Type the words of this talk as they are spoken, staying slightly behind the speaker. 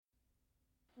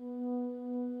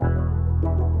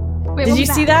Wait, Did you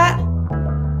see that?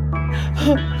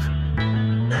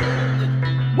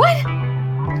 What?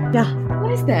 Yeah.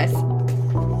 What is this?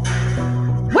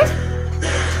 What?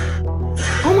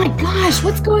 Oh my gosh,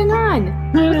 what's going on?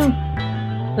 I don't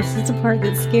know. This is the part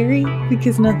that's scary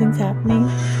because nothing's happening.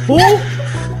 Oh!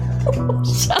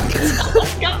 Shut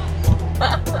up.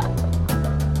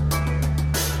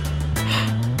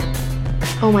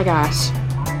 Oh my gosh.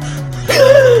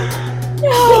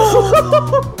 No!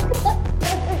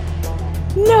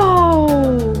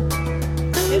 No!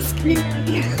 That was scary.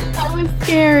 That was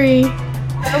scary.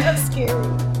 That was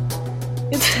scary.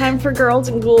 It's time for girls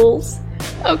and ghouls.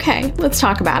 Okay, let's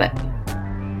talk about it.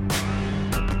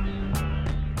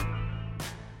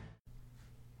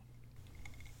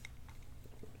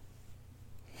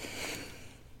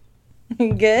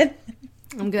 You good?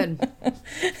 I'm good.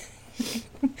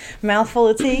 Mouthful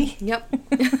of tea? Yep.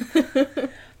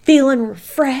 Feeling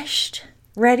refreshed?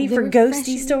 Ready The for ghosty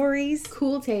refreshing- stories?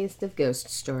 Cool taste of ghost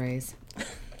stories.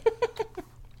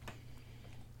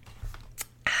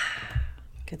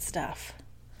 Good stuff.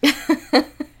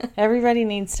 Everybody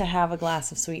needs to have a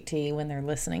glass of sweet tea when they're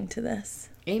listening to this.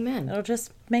 Amen. It'll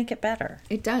just make it better.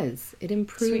 It does. It Sweet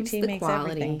improves tea the makes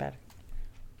quality everything better.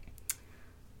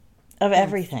 Of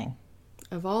everything.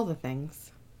 of all the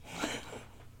things.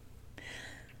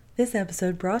 This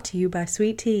episode brought to you by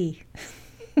Sweet Tea.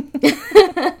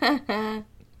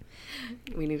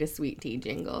 We need a sweet tea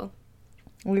jingle.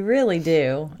 We really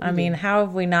do. I mean, how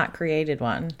have we not created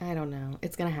one? I don't know.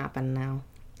 It's going to happen now.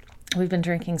 We've been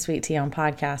drinking sweet tea on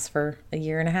podcasts for a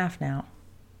year and a half now.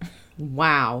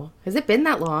 Wow. Has it been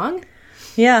that long?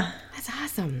 Yeah. That's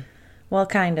awesome. Well,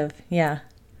 kind of. Yeah.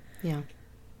 Yeah.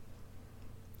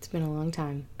 It's been a long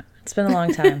time. It's been a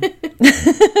long time.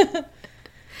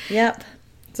 Yep.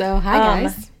 So, hi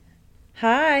guys.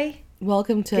 Hi.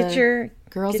 Welcome to Get your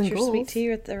Girls get and your Ghouls. sweet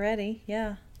tea at the ready.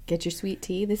 Yeah. Get your sweet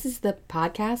tea. This is the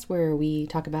podcast where we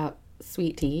talk about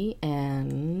sweet tea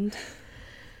and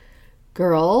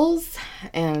girls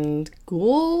and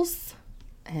ghouls,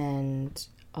 and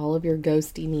all of your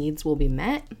ghosty needs will be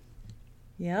met.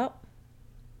 Yep.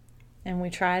 And we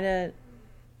try to,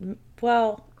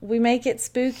 well, we make it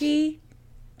spooky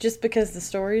just because the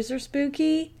stories are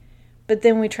spooky, but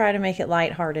then we try to make it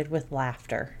lighthearted with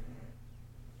laughter.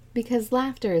 Because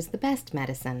laughter is the best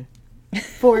medicine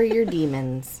for your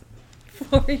demons.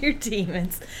 For your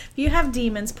demons. If you have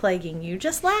demons plaguing you,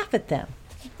 just laugh at them.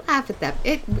 Laugh at them.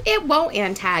 It won't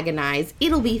antagonize.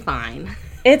 It'll be fine.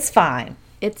 It's fine.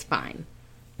 It's fine.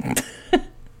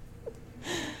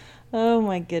 Oh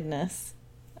my goodness.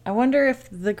 I wonder if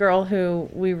the girl who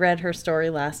we read her story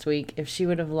last week, if she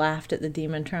would have laughed at the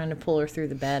demon trying to pull her through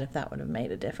the bed, if that would have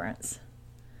made a difference.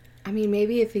 I mean,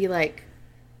 maybe if he,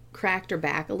 cracked her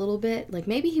back a little bit,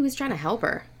 maybe he was trying to help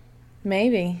her.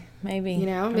 Maybe. You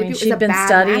know? I Maybe mean, it was she'd a been bad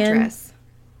studying. mattress.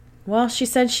 Well, she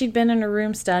said she'd been in her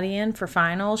room studying for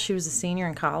finals. She was a senior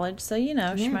in college, so, she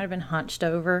might have been hunched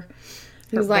over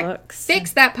He her was books.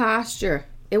 fix that posture.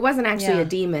 It wasn't actually Yeah. a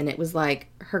demon. It was,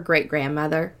 her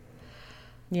great-grandmother.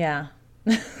 Yeah.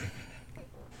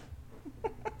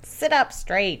 Sit up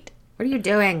straight. What are you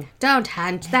doing? Don't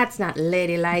hunch. That's not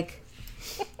ladylike.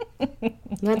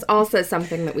 That's also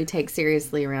something that we take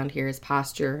seriously around here is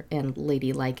posture and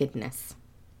ladylikedness.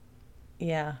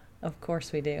 Yeah, of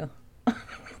course we do.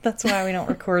 That's why we don't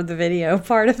record the video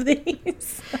part of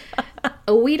these.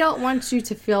 We don't want you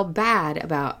to feel bad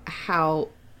about how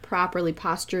properly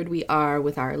postured we are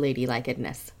with our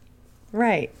ladylikedness.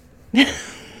 Right.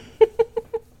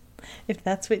 If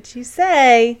that's what you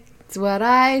say. It's what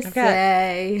I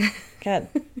say. Got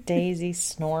Daisy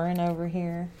snoring over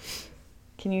here.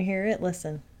 Can you hear it?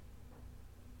 Listen.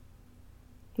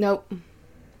 Nope.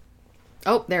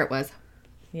 Oh, there it was.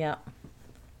 Yeah.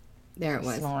 There it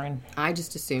was. Snoring. I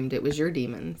just assumed it was your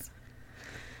demons.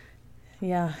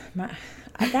 Yeah.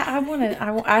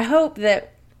 I hope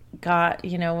that God,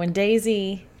 when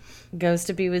Daisy goes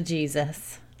to be with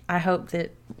Jesus, I hope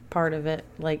that part of it,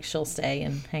 she'll stay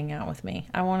and hang out with me.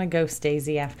 I want to ghost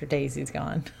Daisy after Daisy's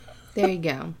gone. There you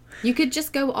go. You could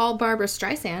just go all Barbara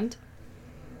Streisand.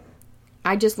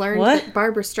 I just learned What? that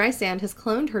Barbara Streisand has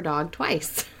cloned her dog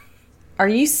twice. Are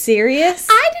you serious?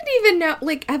 I didn't even know,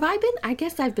 have I been, I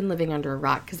guess I've been living under a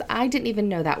rock because I didn't even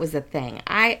know that was a thing.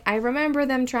 I remember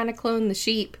them trying to clone the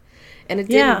sheep and it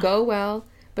didn't go well,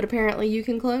 but apparently you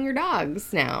can clone your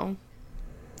dogs now.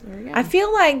 There we go. I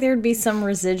feel like there'd be some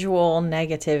residual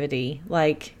negativity.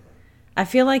 I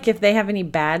feel like if they have any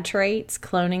bad traits,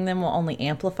 cloning them will only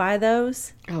amplify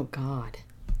those. Oh, God.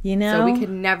 So we could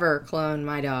never clone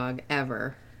my dog,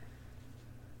 ever.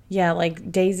 Yeah,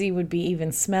 Daisy would be even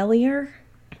smellier.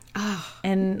 Oh.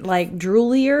 And,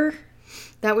 droolier.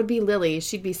 That would be Lily.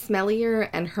 She'd be smellier,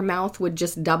 and her mouth would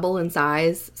just double in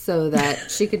size so that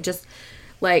she could just,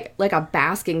 like a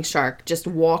basking shark, just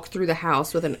walk through the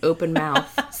house with an open mouth,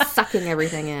 sucking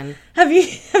everything in. Have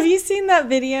you seen that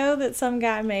video that some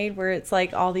guy made where it's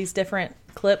like all these different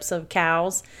clips of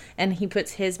cows, and he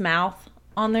puts his mouth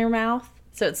on their mouth?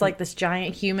 So it's like this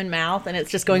giant human mouth, and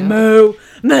it's just going moo,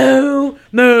 moo,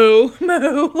 moo,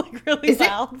 moo, like really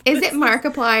loud. Is it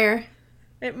Markiplier?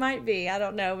 It might be. I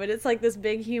don't know, but it's like this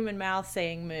big human mouth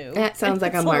saying moo. That sounds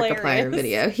like a Markiplier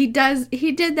video. He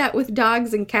did that with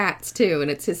dogs and cats too,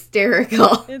 and it's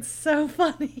hysterical. It's so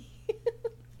funny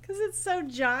because it's so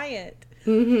giant.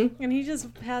 Mm-hmm. And he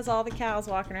just has all the cows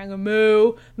walking around going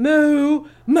moo, moo,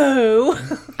 moo.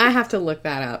 I have to look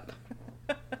that up.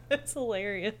 It's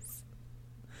hilarious.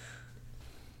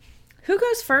 Who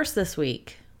goes first this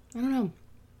week? I don't know.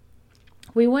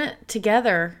 We went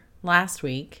together last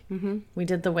week. Mm-hmm. We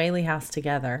did the Whaley house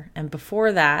together. And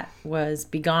before that was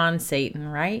Begone Satan,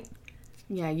 right?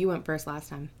 Yeah, you went first last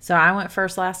time. So I went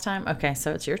first last time? Okay,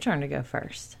 so it's your turn to go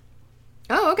first.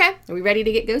 Oh, okay. Are we ready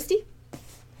to get ghosty?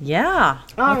 Yeah.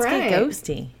 Let's get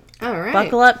ghosty. All right.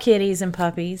 Buckle up, kitties and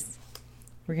puppies.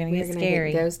 We're going to get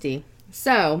scary. Get ghosty.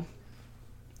 So,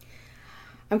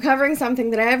 I'm covering something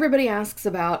that everybody asks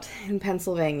about in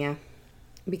Pennsylvania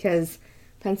because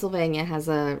Pennsylvania has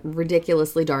a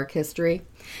ridiculously dark history.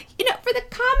 You know, for the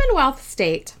Commonwealth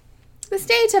state, the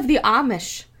state of the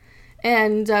Amish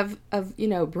and of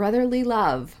brotherly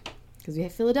love, because we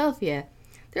have Philadelphia,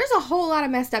 there's a whole lot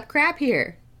of messed up crap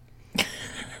here.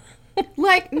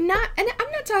 And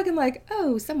I'm not talking like,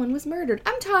 oh, someone was murdered.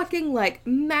 I'm talking like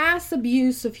mass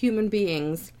abuse of human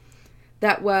beings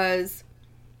that was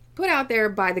put out there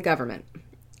by the government.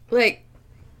 Like,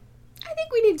 I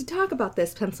think we need to talk about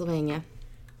this, Pennsylvania.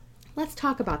 Let's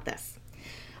talk about this.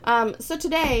 So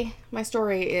today, my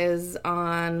story is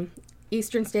on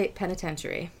Eastern State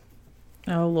Penitentiary.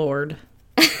 Oh, Lord.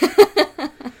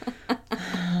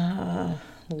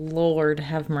 Lord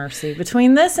have mercy.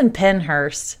 Between this and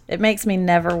Pennhurst, it makes me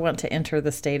never want to enter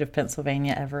the state of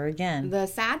Pennsylvania ever again. The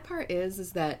sad part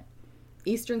is that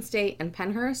Eastern State and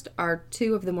Pennhurst are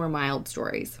two of the more mild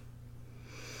stories.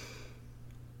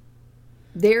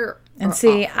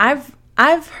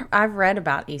 I've read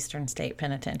about Eastern State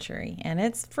Penitentiary, and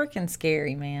it's freaking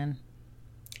scary, man.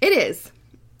 It is.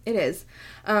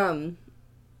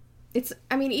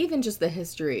 Even just the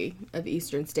history of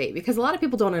Eastern State, because a lot of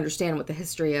people don't understand what the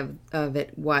history of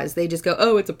it was. They just go,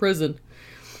 oh, it's a prison.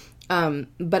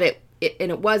 But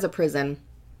it was a prison,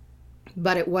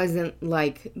 but it wasn't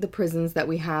like the prisons that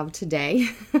we have today.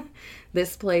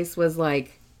 This place was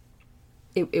like,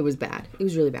 it was bad. It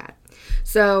was really bad.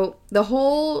 So the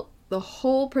whole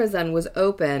prison was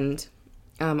opened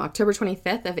October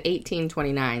 25th of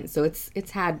 1829. So it's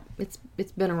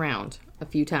been around a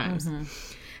few times. Mm-hmm.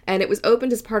 And it was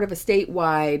opened as part of a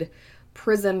statewide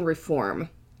prison reform.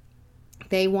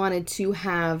 They wanted to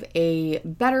have a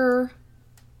better,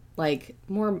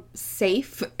 more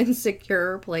safe and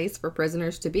secure place for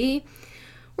prisoners to be,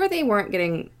 where they weren't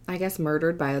getting,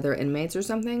 murdered by other inmates or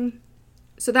something.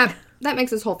 So that makes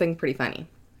this whole thing pretty funny,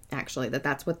 actually,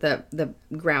 that's what the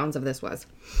grounds of this was.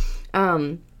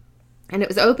 And it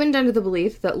was opened under the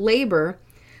belief that labor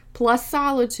plus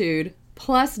solitude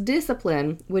plus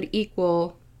discipline would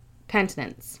equal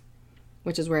penitence,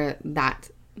 which is where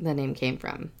the name came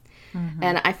from. Mm-hmm.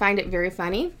 And I find it very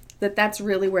funny that that's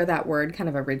really where that word kind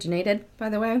of originated, by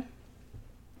the way.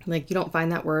 You don't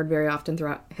find that word very often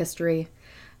throughout history.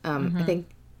 Mm-hmm.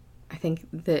 I think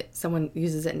that someone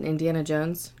uses it in Indiana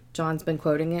Jones. John's been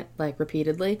quoting it,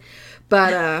 repeatedly.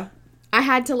 But I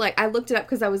had to, I looked it up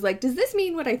because I was like, does this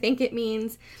mean what I think it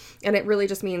means? And it really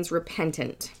just means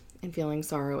repentant and feeling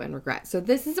sorrow and regret. So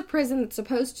this is a prison that's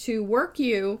supposed to work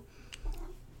you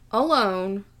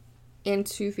alone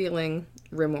into feeling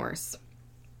remorse.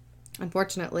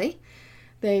 Unfortunately,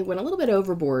 they went a little bit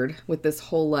overboard with this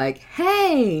whole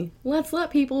hey, let's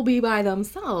let people be by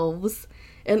themselves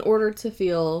in order to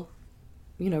feel,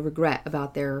 regret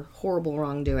about their horrible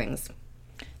wrongdoings.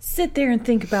 Sit there and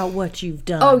think about what you've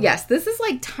done. Oh, yes. This is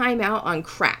Time Out on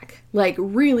crack.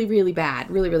 Really, really bad.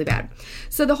 Really, really bad.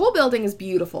 So the whole building is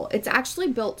beautiful. It's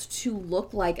actually built to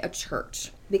look like a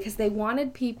church because they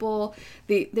wanted people,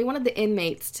 they wanted the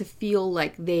inmates to feel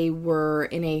like they were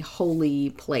in a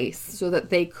holy place so that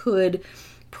they could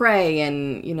pray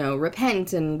and,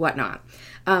 repent and whatnot.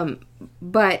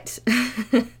 But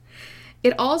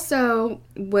It also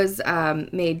was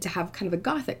made to have kind of a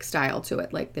Gothic style to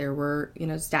it. Like there were,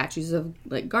 statues of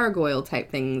like gargoyle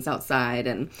type things outside,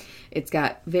 and it's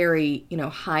got very,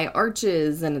 high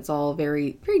arches, and it's all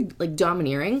very, very like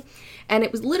domineering. And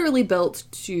it was literally built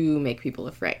to make people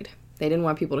afraid. They didn't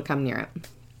want people to come near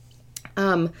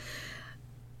it.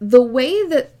 The way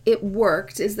that it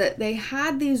worked is that they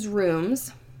had these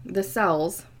rooms, the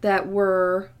cells, that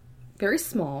were very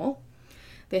small.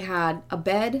 They had a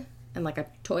bed and like a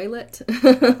toilet,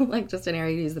 like just an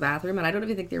area to use the bathroom. And I don't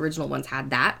even think the original ones had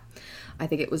that. I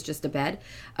think it was just a bed.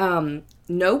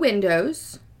 No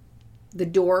windows. The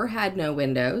door had no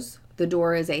windows. The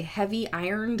door is a heavy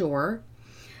iron door.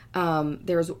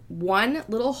 There's one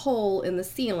little hole in the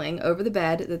ceiling over the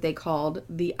bed that they called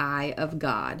the Eye of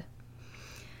God.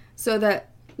 So that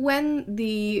when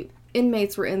the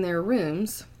inmates were in their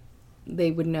rooms, they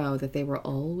would know that they were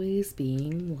always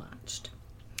being watched.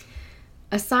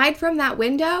 Aside from that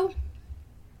window,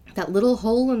 that little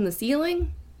hole in the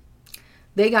ceiling,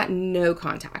 they got no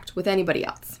contact with anybody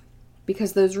else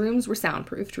because those rooms were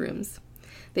soundproofed rooms.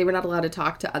 They were not allowed to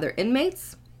talk to other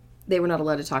inmates. They were not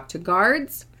allowed to talk to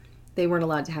guards. They weren't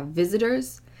allowed to have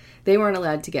visitors. They weren't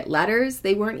allowed to get letters.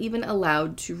 They weren't even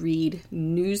allowed to read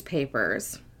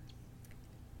newspapers.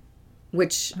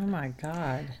 Which, oh my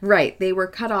God. Right. They were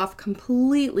cut off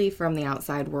completely from the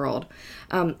outside world.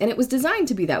 And it was designed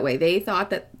to be that way. They thought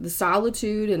that the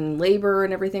solitude and labor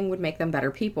and everything would make them better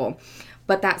people.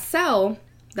 But that cell,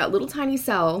 that little tiny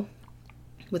cell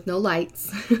with no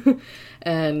lights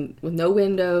and with no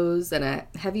windows and a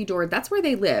heavy door, that's where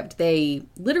they lived. They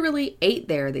literally ate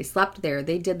there. They slept there.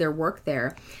 They did their work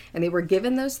there. And they were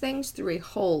given those things through a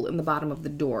hole in the bottom of the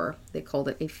door. They called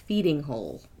it a feeding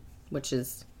hole, which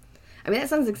is... that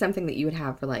sounds like something that you would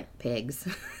have for, like, pigs.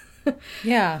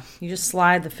 Yeah, you just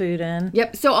slide the food in.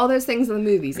 Yep, so all those things in the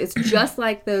movies. It's just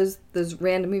like those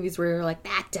random movies where you're like,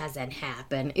 that doesn't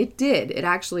happen. It did. It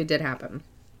actually did happen.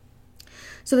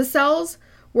 So the cells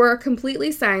were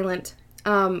completely silent,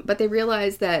 but they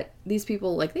realized that these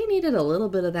people, like, they needed a little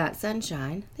bit of that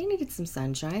sunshine. They needed some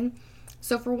sunshine.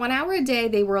 So for 1 hour a day,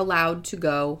 they were allowed to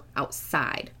go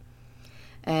outside.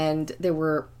 And there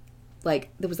was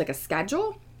like a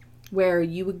schedule where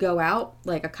you would go out,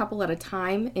 like, a couple at a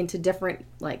time into different,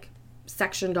 like,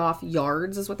 sectioned off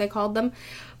yards is what they called them.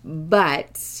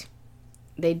 But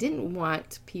they didn't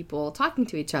want people talking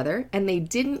to each other, and they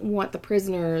didn't want the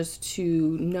prisoners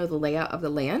to know the layout of the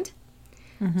land.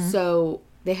 Mm-hmm. So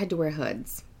they had to wear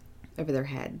hoods over their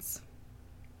heads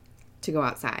to go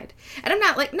outside. And I'm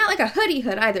not like a hoodie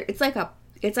hood either. It's like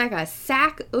a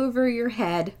sack over your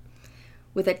head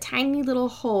with a tiny little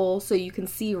hole so you can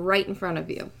see right in front of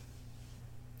you.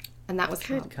 And that was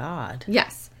Good God.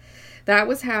 Yes. That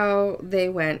was how they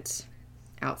went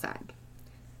outside.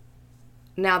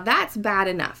 Now, that's bad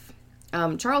enough.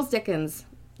 Charles Dickens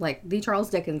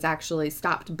actually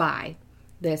stopped by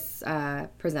this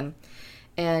prison.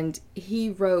 And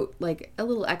he wrote, like, a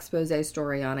little expose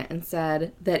story on it and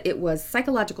said that it was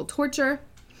psychological torture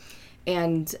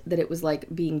and that it was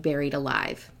like being buried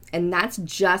alive. And that's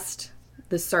just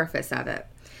the surface of it.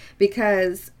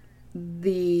 Because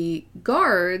the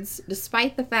guards,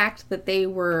 despite the fact that they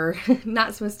were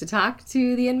not supposed to talk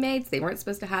to the inmates, they weren't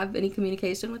supposed to have any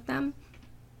communication with them,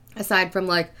 aside from,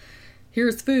 like,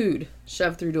 here's food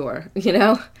shoved through door,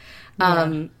 Yeah.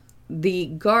 The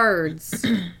guards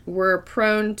were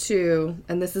prone to,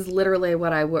 and this is literally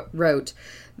what I wrote,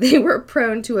 they were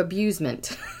prone to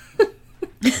abusement.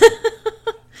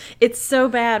 It's so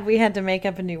bad we had to make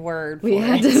up a new word for it. We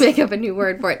had to make up a new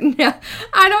word for it. No,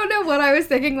 I don't know what I was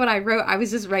thinking when I wrote. I was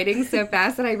just writing so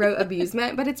fast that I wrote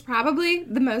abusement, but it's probably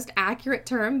the most accurate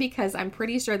term because I'm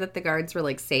pretty sure that the guards were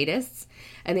like sadists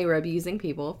and they were abusing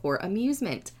people for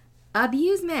amusement.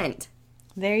 Abusement.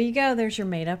 There you go. There's your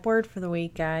made-up word for the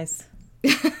week, guys.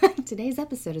 Today's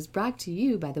episode is brought to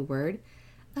you by the word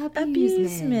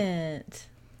abusement.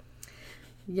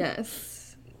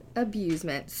 Yes,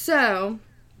 abusement. So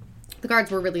the guards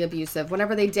were really abusive.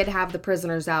 Whenever they did have the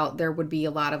prisoners out, there would be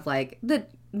a lot of, like, the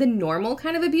normal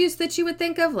kind of abuse that you would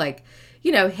think of, like,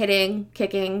 hitting,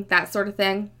 kicking, that sort of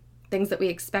thing, things that we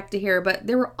expect to hear. But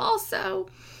there were also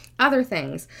other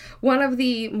things. One of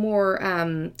the more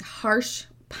harsh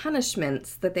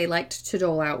punishments that they liked to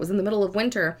dole out was in the middle of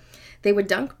winter. They would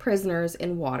dunk prisoners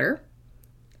in water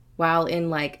while in,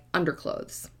 like,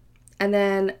 underclothes. And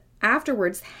then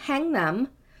afterwards hang them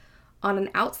on an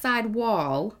outside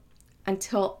wall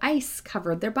until ice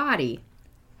covered their body.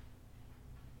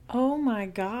 Oh my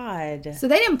God. So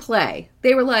they didn't play.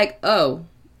 They were like, oh,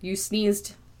 you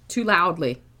sneezed too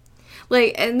loudly.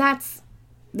 Like, and that's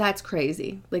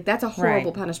crazy. Like, that's a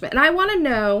horrible punishment. And I want to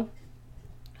know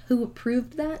who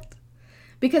approved that?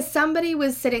 Because somebody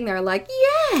was sitting there like,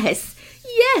 yes,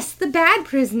 the bad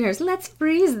prisoners, let's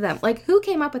freeze them. Like, who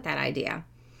came up with that idea?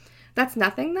 That's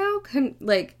nothing, though.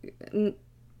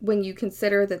 When you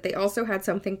consider that they also had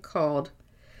something called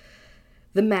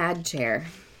the mad chair,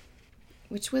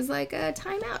 which was like a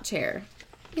timeout chair,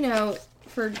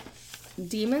 for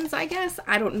demons, I guess.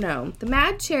 I don't know. The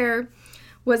mad chair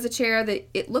was a chair that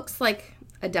it looks like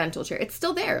a dental chair. It's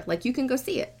still there. Like, you can go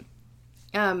see it.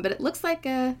 But it looks like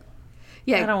a...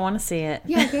 Yeah. I don't want to see it.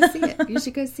 Yeah, go see it. You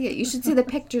should go see it. You should see the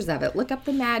pictures of it. Look up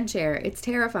the mad chair. It's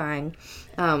terrifying.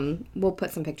 We'll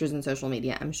put some pictures in social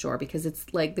media, I'm sure, because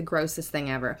it's like the grossest thing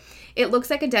ever. It looks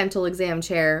like a dental exam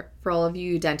chair for all of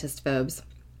you dentist phobes.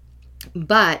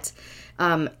 But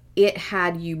it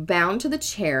had you bound to the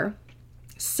chair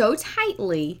so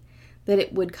tightly that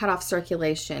it would cut off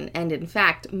circulation. And in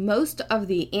fact, most of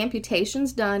the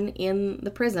amputations done in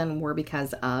the prison were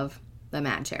because of the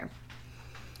mad chair.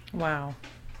 Wow.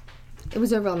 It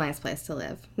was a real nice place to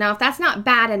live. Now, if that's not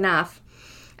bad enough,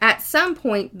 at some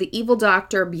point, the evil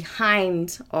doctor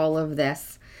behind all of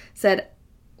this said,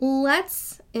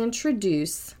 let's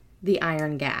introduce the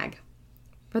iron gag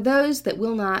for those that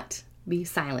will not be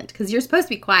silent, because you're supposed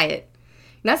to be quiet.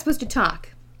 You're not supposed to talk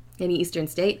in Eastern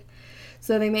State.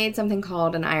 So they made something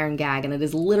called an iron gag, and it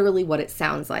is literally what it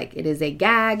sounds like. It is a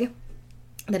gag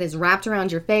that is wrapped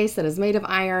around your face, that is made of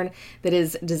iron, that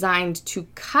is designed to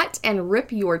cut and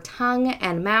rip your tongue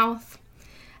and mouth.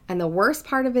 And the worst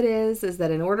part of it is that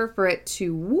in order for it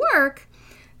to work,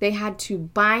 they had to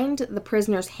bind the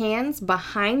prisoner's hands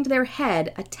behind their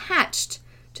head attached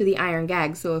to the iron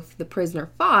gag. So if the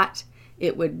prisoner fought,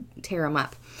 it would tear him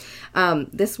up.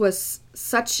 This was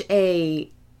such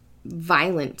a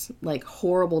violent,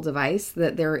 horrible device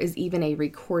that there is even a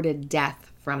recorded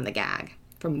death from the gag.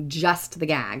 From just the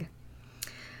gag.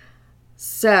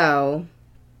 So,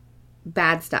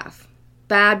 bad stuff.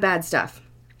 Bad stuff.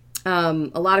 A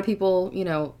lot of people,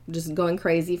 just going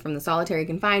crazy from the solitary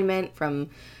confinement,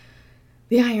 from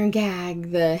the iron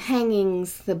gag, the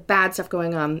hangings, the bad stuff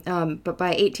going on. But by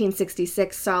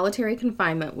 1866, solitary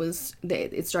confinement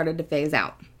it started to phase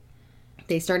out.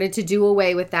 They started to do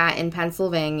away with that in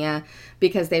Pennsylvania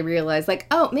because they realized,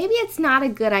 maybe it's not a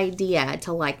good idea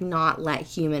to, not let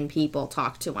human people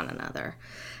talk to one another.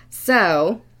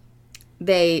 So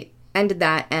they ended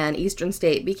that, and Eastern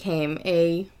State became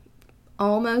a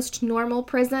almost normal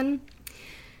prison.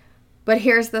 But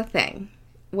here's the thing.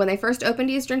 When they first opened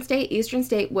Eastern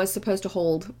State was supposed to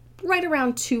hold right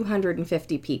around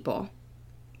 250 people.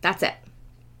 That's it.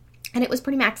 And it was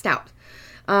pretty maxed out.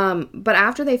 But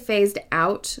after they phased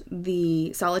out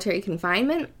the solitary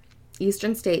confinement,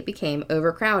 Eastern State became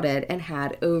overcrowded and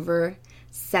had over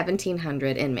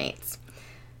 1,700 inmates.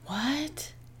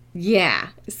 What?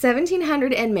 Yeah,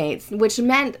 1,700 inmates, which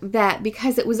meant that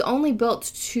because it was only built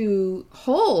to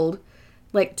hold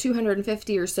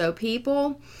 250 or so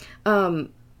people,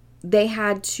 they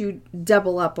had to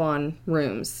double up on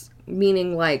rooms,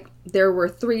 meaning there were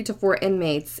 3 to 4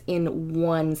 inmates in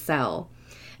one cell.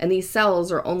 And these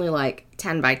cells are only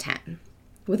 10 by 10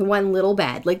 with one little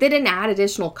bed. They didn't add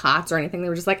additional cots or anything. They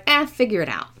were just figure it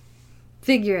out.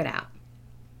 Figure it out.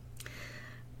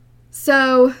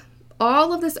 So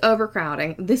all of this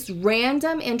overcrowding, this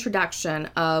random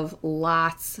introduction of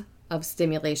lots of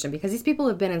stimulation, because these people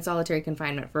have been in solitary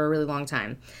confinement for a really long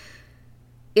time,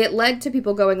 it led to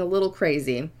people going a little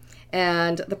crazy.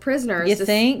 And the prisoners... You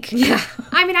think? Yeah.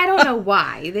 I mean, I don't know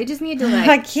why. They just need to,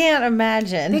 I can't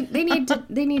imagine. They need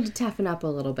to toughen up a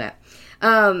little bit.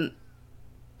 In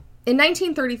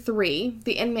 1933,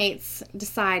 the inmates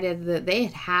decided that they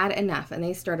had had enough, and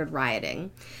they started rioting.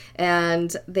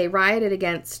 And they rioted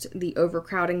against the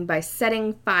overcrowding by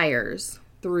setting fires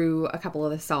through a couple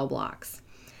of the cell blocks.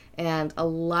 And a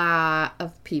lot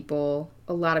of people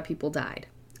died.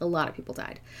 A lot of people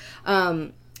died.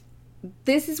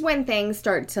 This is when things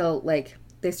start to,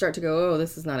 they start to go, oh,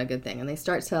 this is not a good thing. And they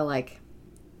start to,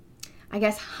 I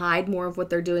guess, hide more of what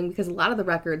they're doing, because a lot of the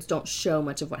records don't show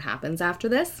much of what happens after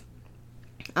this.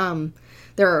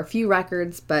 There are a few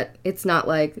records, but it's not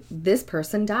this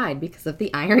person died because of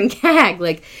the iron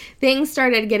gag. Things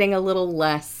started getting a little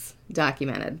less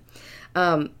documented.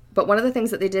 But one of the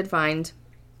things that they did find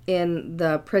in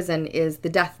the prison is the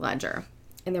death ledger.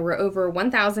 And there were over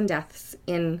 1,000 deaths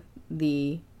in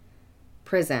the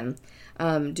prison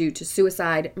due to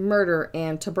suicide, murder,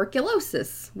 and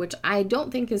tuberculosis, which I don't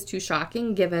think is too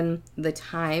shocking given the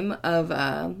time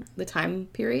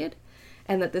period,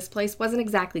 and that this place wasn't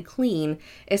exactly clean,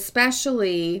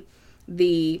 especially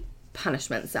the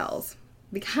punishment cells,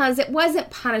 because it wasn't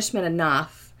punishment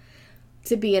enough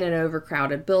to be in an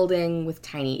overcrowded building with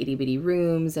tiny itty bitty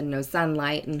rooms and no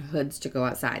sunlight and hoods to go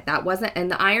outside. That wasn't, and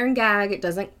the iron gag,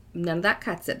 none of that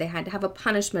cuts it. They had to have a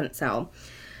punishment cell.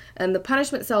 And the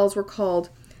punishment cells were called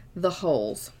the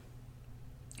holes.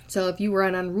 So if you were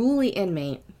an unruly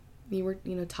inmate, you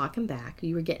were, talking back,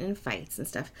 you were getting in fights and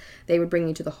stuff, they would bring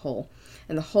you to the hole.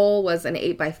 And the hole was an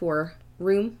 8x4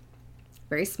 room,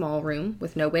 very small room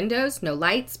with no windows, no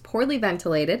lights, poorly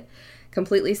ventilated,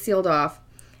 completely sealed off,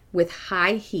 with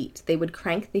high heat. They would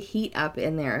crank the heat up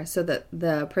in there so that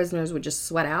the prisoners would just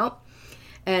sweat out,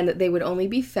 and they would only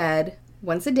be fed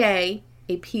once a day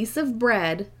a piece of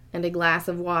bread and a glass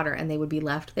of water, and they would be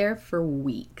left there for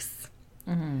weeks.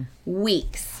 Mm-hmm.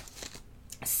 Weeks.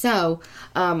 So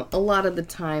a lot of the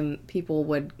time people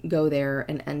would go there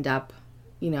and end up,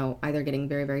 either getting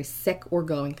very, very sick or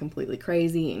going completely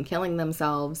crazy and killing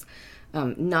themselves.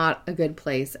 Not a good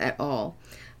place at all.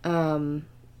 And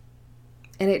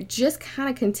it just kind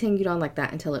of continued on like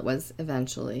that until it was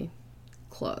eventually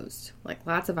closed. Like,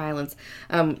 lots of violence.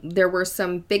 There were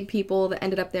some big people that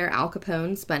ended up there. Al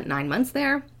Capone spent 9 months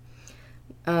there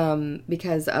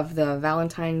because of the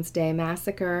Valentine's Day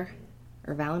Massacre.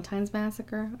 Or Valentine's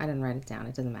Massacre? I didn't write it down.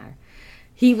 It doesn't matter.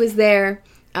 He was there.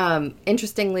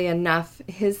 Interestingly enough,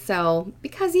 his cell,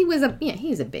 because he's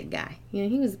a big guy.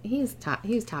 He was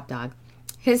top dog.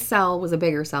 His cell was a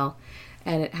bigger cell,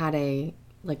 and it had a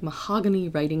mahogany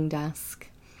writing desk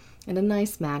and a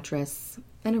nice mattress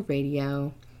and a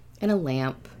radio and a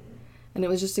lamp, and it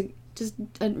was just a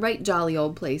right jolly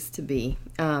old place to be.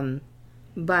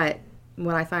 But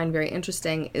what I find very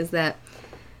interesting is that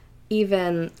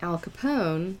even Al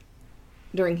Capone,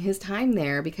 during his time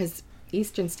there, because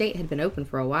Eastern State had been open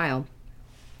for a while,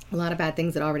 a lot of bad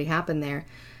things had already happened there,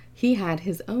 he had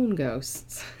his own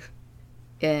ghosts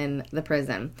in the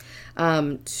prison,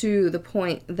 to the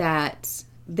point that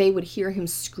they would hear him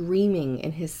screaming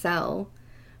in his cell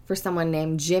for someone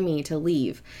named Jimmy to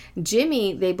leave.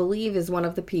 Jimmy, they believe, is one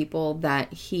of the people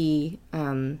that he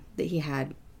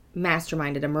had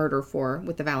masterminded a murder for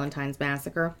with the Valentine's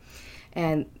Massacre.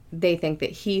 And they think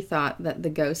that he thought that the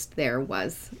ghost there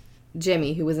was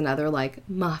Jimmy, who was another,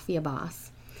 mafia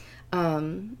boss.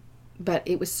 But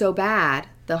it was so bad,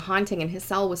 the haunting in his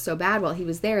cell was so bad while he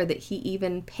was there, that he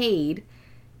even paid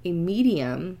a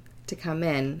medium to come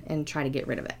in and try to get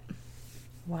rid of it.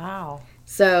 Wow.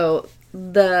 So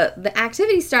the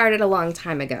activity started a long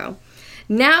time ago.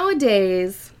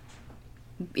 Nowadays,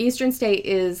 Eastern State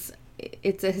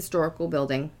it's a historical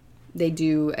building. They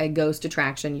do a ghost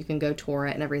attraction. You can go tour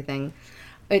it and everything.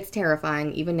 It's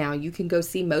terrifying. Even now, you can go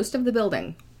see most of the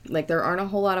building. There aren't a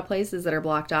whole lot of places that are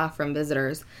blocked off from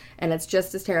visitors, and it's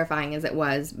just as terrifying as it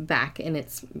was back in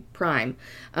its prime.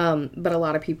 But a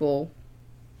lot of people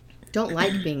don't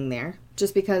like being there,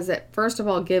 just because it, first of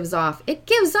all, gives off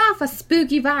a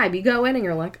spooky vibe. You go in and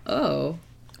you're like, oh.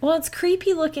 Well, it's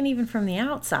creepy looking even from the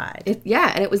outside.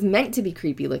 And it was meant to be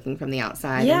creepy looking from the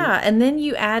outside. Yeah, and then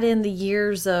you add in the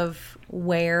years of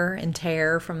wear and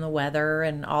tear from the weather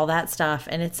and all that stuff,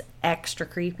 and it's extra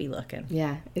creepy looking.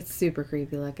 Yeah, it's super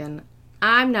creepy looking.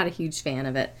 I'm not a huge fan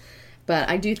of it, but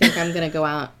I do think I'm going to go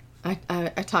out. I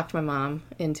talked my mom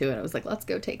into it. I was like, let's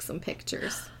go take some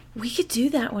pictures. We could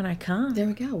do that when I come. There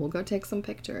we go. We'll go take some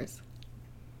pictures.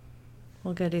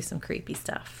 We'll go do some creepy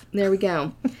stuff. There we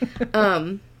go.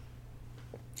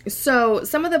 So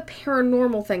some of the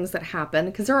paranormal things that happen,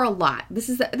 because there are a lot. This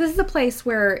is a place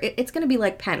where it's going to be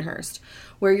like Penhurst,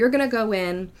 where you're going to go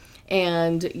in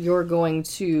and you're going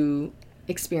to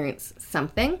experience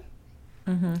something.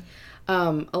 Mm-hmm.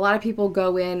 A lot of people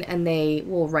go in and they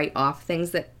will write off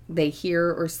things that they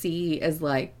hear or see as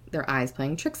their eyes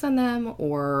playing tricks on them,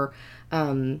 or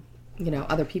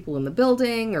other people in the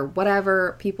building or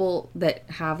whatever. People that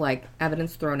have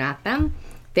evidence thrown at them,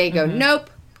 they go,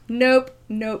 Nope.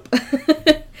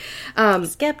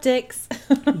 Skeptics.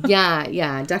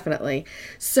 Yeah, definitely.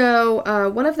 So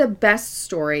one of the best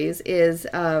stories is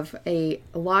of a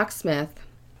locksmith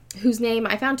whose name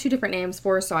I found 2 different names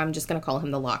for, so I'm just going to call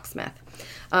him the locksmith.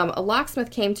 A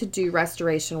locksmith came to do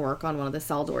restoration work on one of the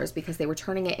cell doors because they were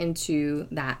turning it into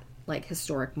that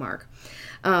historic mark.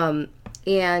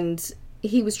 And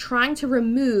he was trying to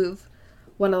remove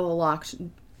one of the locks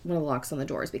on the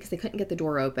doors because they couldn't get the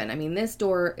door open. I mean, this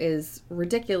door is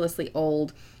ridiculously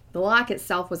old. The lock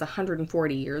itself was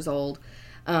 140 years old.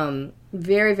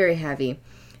 Very, very heavy.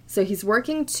 So he's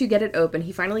working to get it open.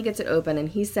 He finally gets it open, and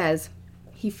he says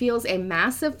he feels a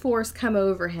massive force come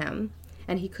over him,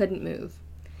 and he couldn't move.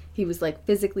 He was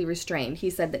physically restrained. He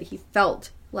said that he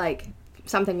felt like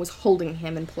something was holding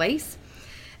him in place.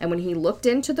 And when he looked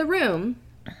into the room,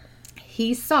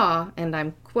 he saw, and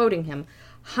I'm quoting him,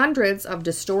 hundreds of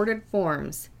distorted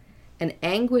forms and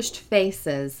anguished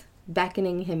faces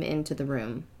beckoning him into the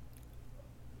room.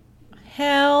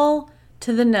 Hell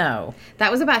to the no.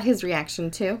 That was about his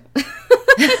reaction, too.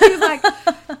 He was like,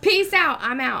 peace out.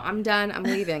 I'm out. I'm done. I'm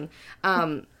leaving.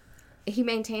 He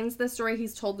maintains the story.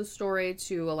 He's told the story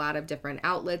to a lot of different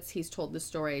outlets. He's told the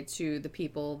story to the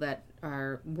people that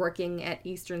are working at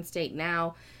Eastern State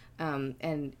now.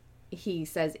 And he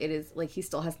says it is like he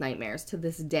still has nightmares to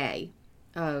this day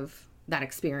of that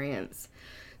experience.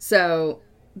 So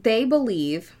they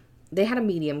believe they had a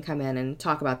medium come in and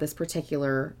talk about this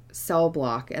particular cell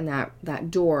block and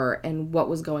that door and what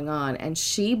was going on. And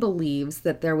she believes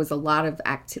that there was a lot of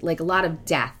a lot of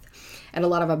death and a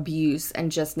lot of abuse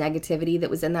and just negativity that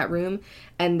was in that room.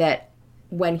 And that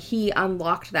when he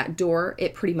unlocked that door,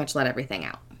 it pretty much let everything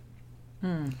out.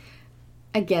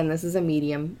 Again, this is a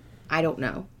medium. I don't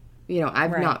know.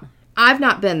 I've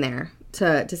not been there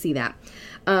to see that.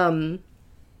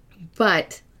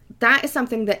 But that is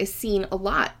something that is seen a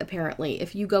lot, apparently.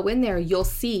 If you go in there, you'll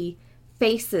see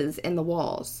faces in the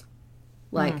walls.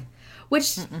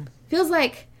 Which feels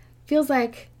like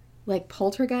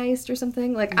poltergeist or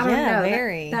something. Like, I don't know.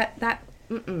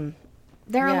 Very.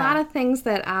 There are a lot of things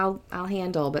that I'll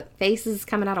handle, but faces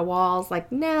coming out of walls,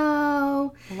 like,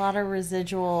 no. A lot of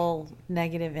residual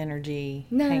negative energy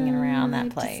hanging around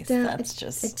that place. I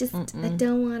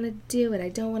don't want to do it. I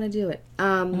don't want to do it.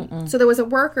 So there was a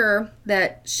worker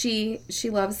that she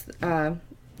loves to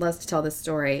tell this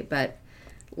story, but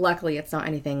luckily it's not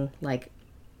anything like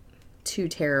too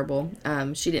terrible.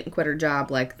 She didn't quit her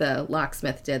job like the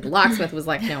locksmith did. The locksmith was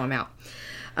like, no, I'm out.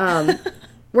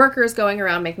 Workers going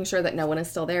around making sure that no one is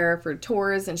still there for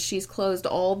tours, and she's closed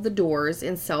all the doors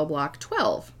in cell block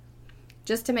 12.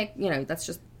 Just to make, that's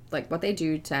just like what they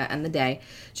do to end the day.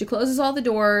 She closes all the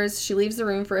doors, she leaves the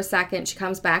room for a second, she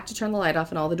comes back to turn the light off,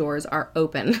 and all the doors are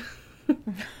open.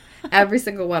 Every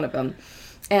single one of them.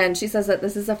 And she says that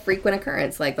this is a frequent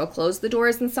occurrence. Like, they'll close the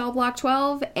doors in cell block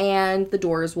 12, and the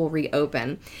doors will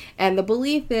reopen. And the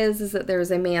belief is that there's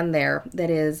a man there that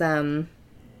is,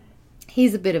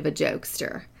 he's a bit of a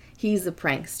jokester. He's a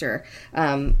prankster.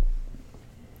 To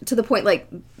the point, like,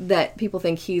 that people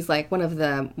think he's, like, one of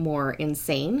the more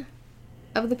insane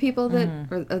of the people that,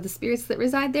 or of the spirits that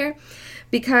reside there.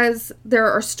 Because there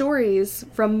are stories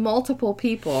from multiple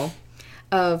people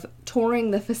of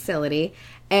touring the facility,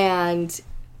 and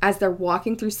as they're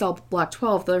walking through cell block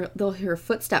 12, they'll hear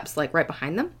footsteps, like, right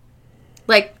behind them.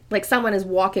 Like someone is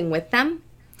walking with them.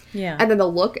 Yeah. And then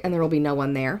they'll look, and there will be no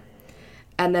one there.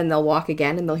 And then they'll walk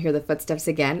again, and they'll hear the footsteps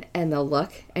again, and they'll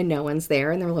look, and no one's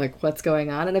there, and they're like, what's going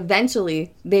on? And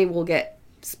eventually, they will get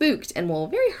spooked, and will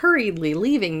very hurriedly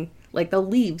they'll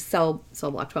leave cell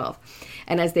block 12.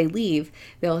 And as they leave,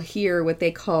 they'll hear what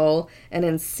they call an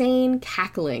insane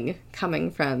cackling coming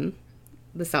from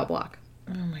the cell block.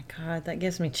 Oh my God, that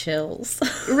gives me chills.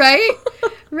 Right?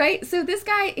 Right? So this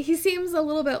guy, he seems a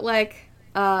little bit like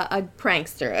a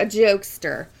prankster, a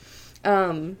jokester.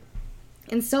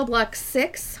 In cell block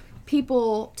 6,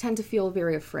 people tend to feel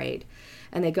very afraid.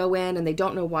 And they go in and they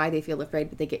don't know why they feel afraid,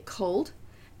 but they get cold.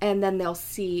 And then they'll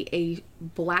see a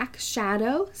black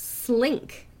shadow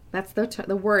slink. That's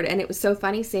the word. And it was so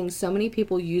funny seeing so many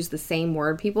people use the same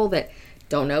word. People that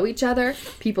don't know each other,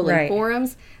 people in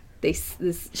forums.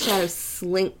 This shadow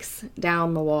slinks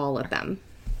down the wall at them.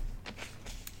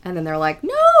 And then they're like,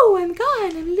 no, I'm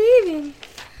gone. I'm leaving.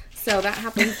 So that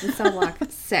happens in cell block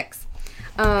 6.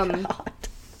 God.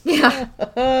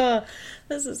 Yeah.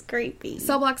 This is creepy.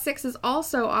 Cell block 6 is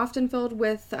also often filled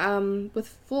with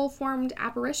full-formed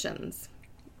apparitions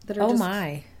that are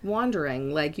just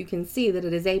wandering. Like, you can see that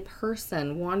it is a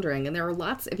person wandering. And there are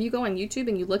lots. If you go on YouTube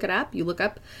and you look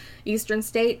up Eastern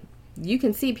State, you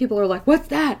can see people are like, what's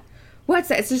that? What's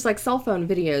that? It's just like cell phone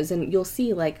videos, and you'll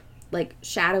see like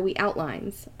shadowy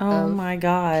outlines of my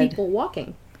God, people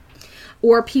walking.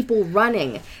 Or people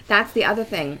running. That's the other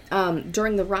thing.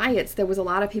 During the riots, there was a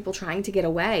lot of people trying to get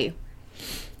away,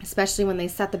 especially when they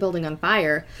set the building on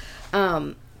fire.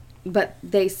 But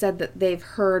they said that they've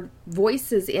heard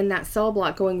voices in that cell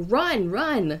block going, run,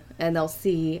 run. And they'll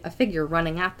see a figure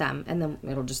running at them, and then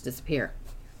it'll just disappear.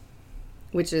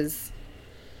 Which is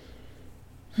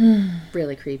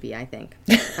really creepy, I think.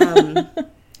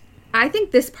 I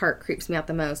think this part creeps me out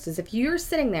the most, is if you're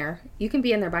sitting there, you can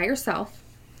be in there by yourself.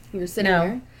 You're sitting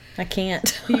there. I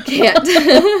can't. You can't.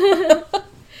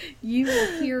 You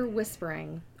will hear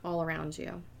whispering all around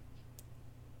you.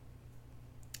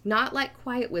 Not like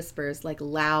quiet whispers, like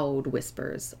loud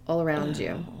whispers all around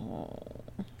you.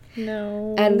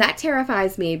 No. And that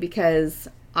terrifies me because,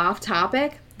 off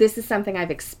topic, this is something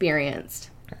I've experienced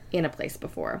in a place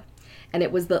before. And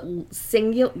it was the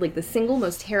single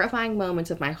most terrifying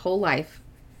moment of my whole life,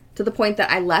 to the point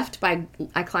that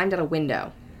I climbed out a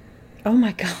window. Oh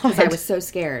my God. Because I was so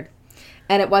scared.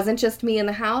 And it wasn't just me in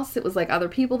the house. It was like other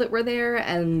people that were there,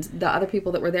 and the other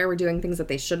people that were there were doing things that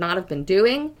they should not have been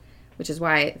doing, which is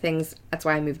why that's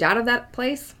why I moved out of that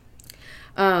place.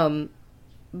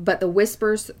 But the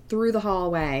whispers through the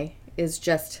hallway is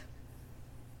just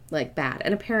like bad.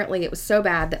 And apparently it was so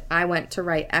bad that I went to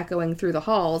write echoing through the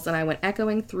halls, and I went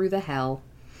echoing through the hell.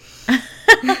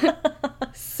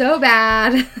 So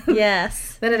bad.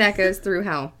 Yes. That it echoes through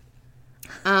hell.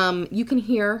 You can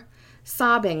hear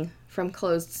sobbing from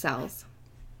closed cells.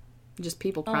 Just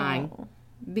people crying.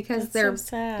 Because they're so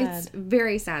sad. It's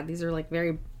very sad. These are like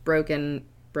very broken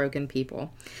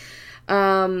people.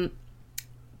 But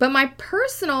my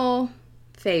personal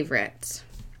favorite,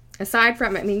 aside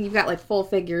from, I mean, you've got like full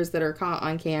figures that are caught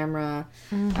on camera,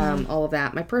 all of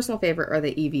that. My personal favorite are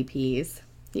the EVPs.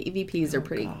 The EVPs are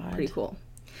pretty cool.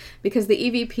 Because the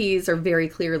EVPs are very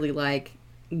clearly like,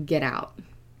 get out.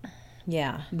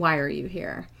 Yeah. Why are you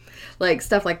here? Like,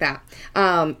 stuff like that.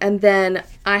 And then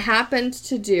I happened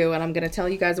to do, and I'm going to tell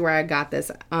you guys where I got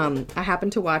this. I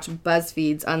happened to watch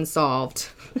BuzzFeed's Unsolved.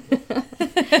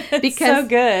 Because so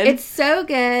good. It's so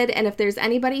good. And if there's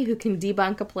anybody who can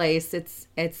debunk a place, it's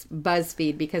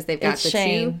BuzzFeed, because they've got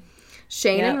Shane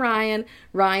and Ryan.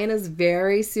 Ryan is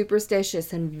very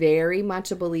superstitious and very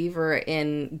much a believer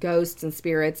in ghosts and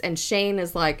spirits. And Shane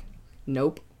is like,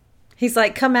 nope. He's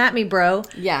like, come at me, bro.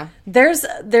 Yeah. There's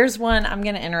one, I'm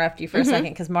going to interrupt you for a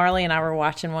second, because Marley and I were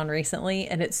watching one recently,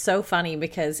 and it's so funny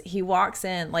because he walks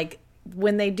in, like,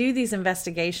 when they do these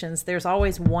investigations, there's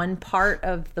always one part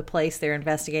of the place they're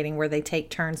investigating where they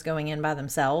take turns going in by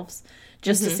themselves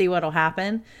just to see what'll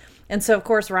happen. And so, of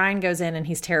course, Ryan goes in and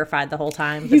he's terrified the whole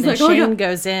time. But then Shane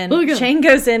goes in. Shane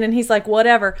goes in and he's like,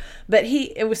 whatever. But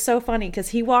it was so funny because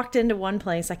he walked into one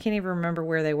place. I can't even remember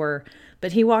where they were.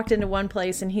 But he walked into one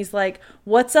place and he's like,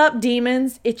 what's up,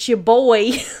 demons? It's your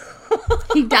boy.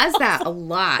 He does that a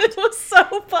lot. It was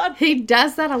so funny. He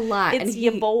does that a lot. It's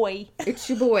your boy. It's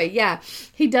your boy, yeah.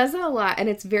 He does that a lot, and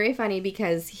it's very funny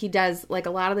because he does, like, a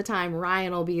lot of the time,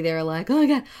 Ryan will be there like, oh my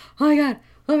God, oh my God,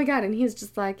 oh my God, and he's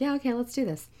just like, yeah, okay, let's do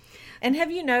this. And have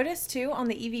you noticed, too, on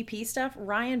the EVP stuff,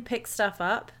 Ryan picks stuff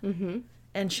up,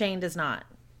 and Shane does not.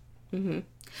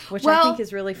 Which I think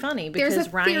is really funny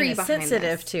because Ryan is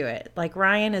sensitive to it. Like,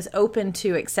 Ryan is open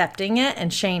to accepting it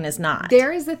and Shane is not.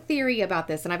 There is a theory about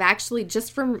this, and I've actually,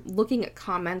 just from looking at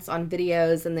comments on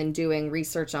videos and then doing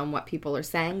research on what people are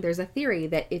saying, there's a theory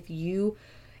that if you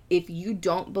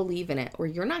don't believe in it or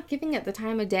you're not giving it the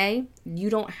time of day, you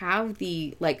don't have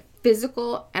the, like,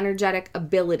 physical, energetic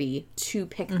ability to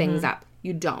pick things up.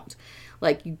 You don't.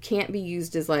 Like, you can't be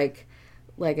used as, like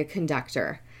a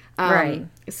conductor. Right.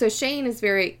 So Shane is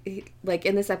very, like,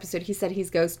 in this episode, he said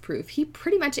he's ghost proof. He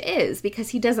pretty much is, because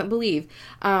he doesn't believe,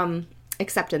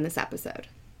 except in this episode.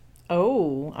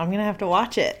 Oh, I'm going to have to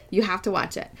watch it. You have to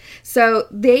watch it. So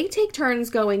they take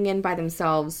turns going in by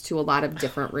themselves to a lot of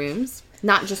different rooms.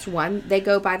 Not just one. They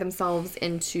go by themselves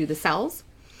into the cells.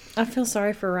 I feel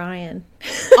sorry for Ryan.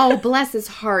 Oh, bless his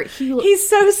heart. He's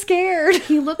so scared.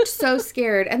 He looked so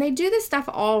scared. And they do this stuff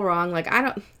all wrong. Like,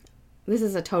 this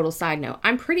is a total side note.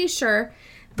 I'm pretty sure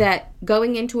that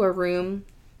going into a room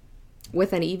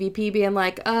with an EVP being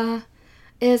like,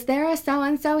 is there a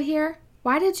so-and-so here?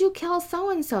 Why did you kill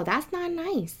so-and-so? That's not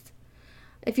nice.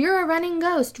 If you're a running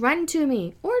ghost, run to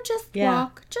me. Or just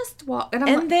walk. Just walk. And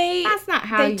I'm like, that's not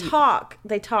how they talk.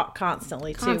 They talk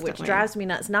constantly, too, which drives me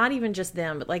nuts. Not even just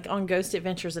them, but like on Ghost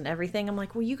Adventures and everything. I'm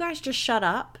like, well, you guys just shut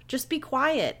up. Just be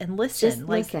quiet and listen. Just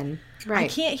listen. Right. I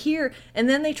can't hear. And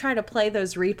then they try to play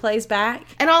those replays back.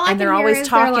 And they're always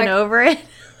talking like, over it.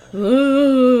 I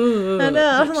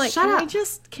know. I'm like, shut up.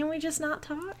 Can we just not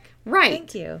talk? Right.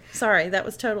 Thank you. Sorry, that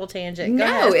was total tangent. Go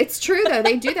ahead. It's true, though.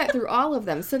 They do that through all of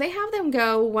them. So they have them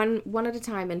go one at a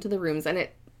time into the rooms, and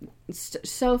it's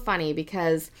so funny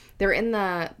because they're in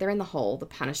the hole, the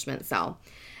punishment cell.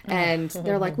 And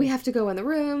they're like, we have to go in the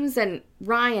rooms. And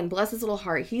Ryan, bless his little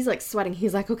heart, he's like sweating.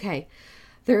 He's like, okay,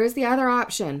 there is the other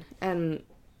option. And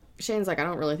Shane's like, I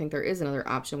don't really think there is another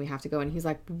option. We have to go in. He's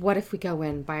like, what if we go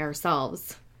in by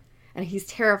ourselves? And he's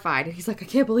terrified. And he's like, I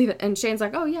can't believe it. And Shane's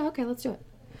like, oh, yeah, okay, let's do it.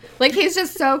 Like, he's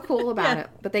just so cool about it.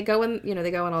 But they go in,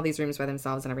 they go in all these rooms by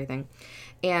themselves and everything.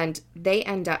 And they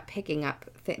end up picking up,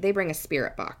 they bring a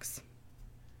spirit box.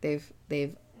 They've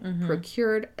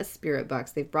procured a spirit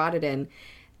box. They've brought it in.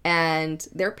 And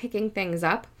they're picking things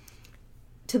up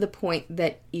to the point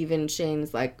that even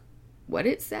Shane's like,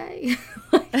 what'd it say?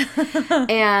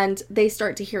 And they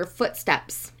start to hear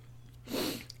footsteps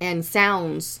and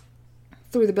sounds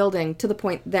through the building to the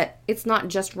point that it's not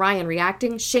just Ryan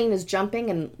reacting. Shane is jumping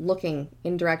and looking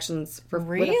in directions with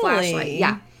a flashlight.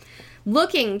 Yeah.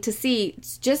 Looking to see,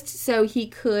 just so he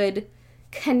could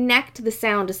connect the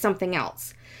sound to something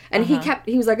else. And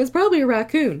he was like, it's probably a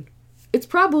raccoon. It's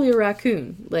probably a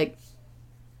raccoon. Like,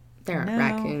 there aren't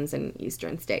raccoons in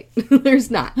Eastern State. There's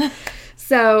not.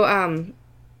 So,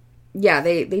 yeah,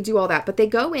 they do all that. But they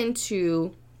go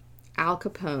into Al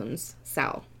Capone's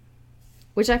cell,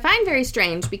 which I find very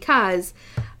strange because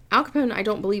Al Capone, I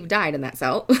don't believe, died in that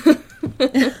cell.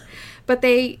 But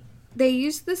they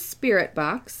used the spirit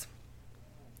box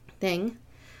thing,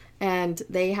 and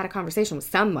they had a conversation with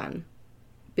someone,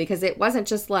 because it wasn't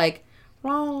just like,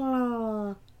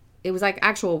 rah, it was like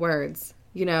actual words,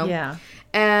 you know? Yeah.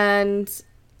 And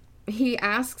he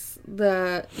asks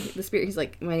the spirit, he's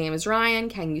like, my name is Ryan,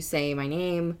 can you say my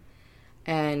name?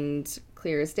 And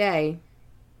clear as day,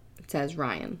 it says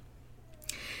Ryan.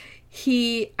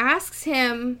 He asks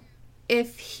him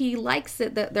if he likes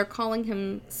it that they're calling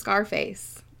him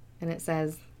Scarface, and it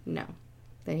says no,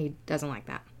 that he doesn't like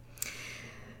that.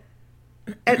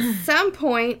 At some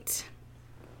point,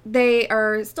 they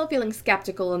are still feeling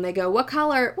skeptical, and they go, what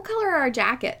color are our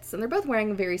jackets? And they're both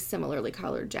wearing very similarly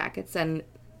colored jackets, and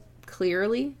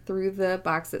clearly through the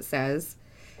box it says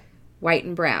white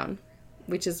and brown,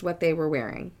 which is what they were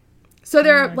wearing. So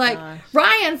they're like, gosh.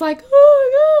 Ryan's like,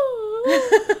 oh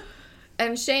my God.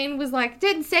 And Shane was like,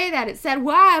 didn't say that. It said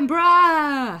wine,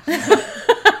 brah.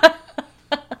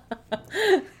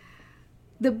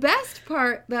 The best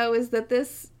part, though, is that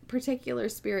this particular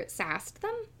spirit sassed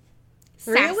them.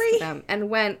 Really? Them and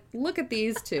went, look at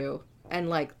these two, and,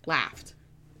 like, laughed.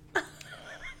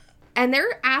 And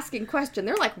they're asking question.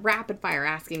 They're, like, rapid fire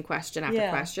asking question after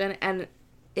question. And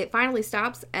it finally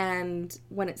stops, and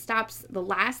when it stops, the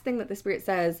last thing that the spirit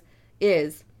says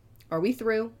is, are we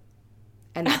through?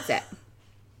 And that's it.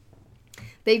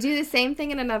 They do the same thing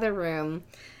in another room,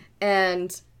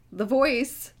 and the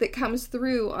voice that comes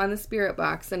through on the spirit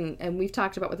box, and we've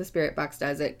talked about what the spirit box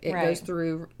does. It right. goes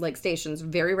through, like, stations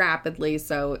very rapidly,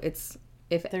 so it's...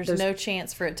 if there's no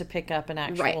chance for it to pick up an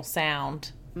actual right.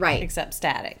 sound. Right. Except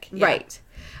static. Yeah. Right.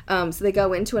 So they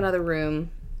go into another room,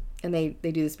 and they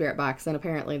do the spirit box, and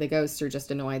apparently the ghosts are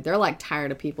just annoyed. They're, like,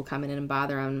 tired of people coming in and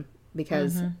bothering them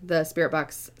because the spirit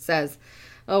box says,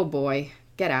 oh, boy,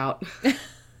 get out.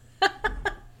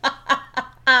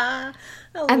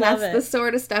 And that's the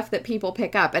sort of stuff that people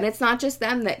pick up. And it's not just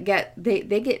them that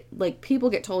they get, like, people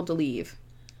get told to leave,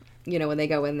 you know, when they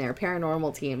go in there.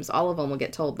 Paranormal teams, all of them will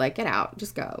get told, like, get out,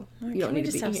 just go. You don't need to be here. Can we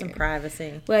just have some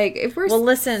privacy? Like, if we're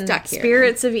listen, stuck here.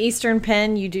 Spirits of Eastern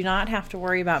Penn, you do not have to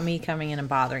worry about me coming in and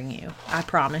bothering you. I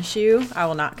promise you, I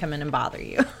will not come in and bother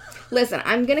you. Listen,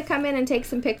 I'm going to come in and take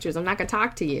some pictures. I'm not going to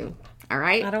talk to you. All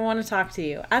right? I don't want to talk to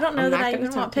you. I don't know that I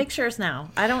even want pictures now.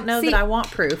 I don't know that I want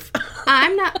proof.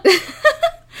 I'm not...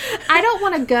 I don't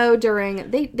want to go during...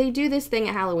 They do this thing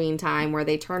at Halloween time where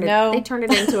they turn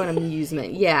it into an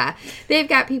amusement. Yeah. They've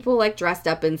got people, like, dressed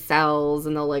up in cells,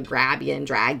 and they'll, like, grab you and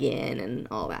drag you in and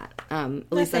all that.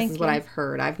 At least this is what I've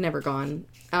heard. I've never gone.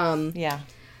 Yeah.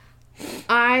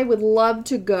 I would love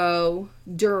to go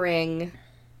during...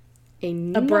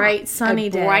 A bright, sunny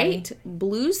day. Bright,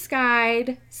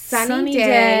 blue-skied, sunny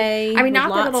day. I mean, not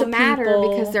that it'll matter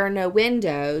because there are no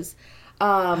windows.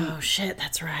 Oh, shit,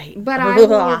 that's right. But I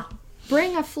will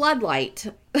bring a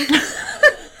floodlight.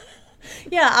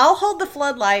 Yeah, I'll hold the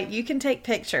floodlight. You can take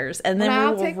pictures. And then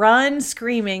we will run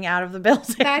screaming out of the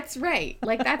building. That's right.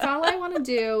 Like, that's all I want to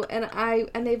do.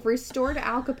 And they've restored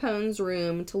Al Capone's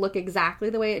room to look exactly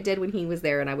the way it did when he was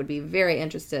there. And I would be very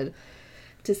interested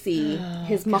to see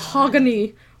his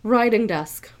mahogany writing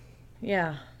desk.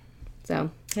 Yeah. So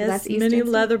that's many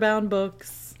leather-bound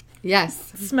books.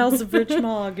 Yes. Smells of rich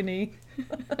mahogany.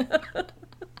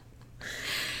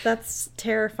 That's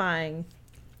terrifying.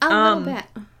 A little bit.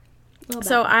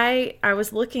 So I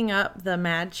was looking up the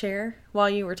Mad Chair while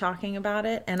you were talking about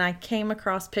it, and I came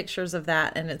across pictures of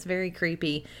that, and it's very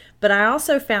creepy. But I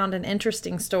also found an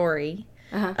interesting story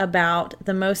about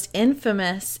the most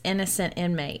infamous innocent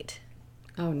inmate.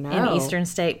 Oh, no. In Eastern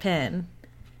State Penn.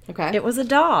 Okay. It was a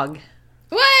dog.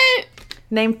 What?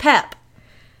 Named Pep.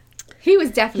 He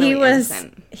was definitely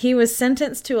innocent. He was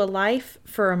sentenced to a life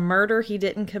for a murder he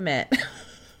didn't commit.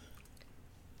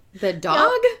 The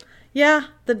dog? Yeah,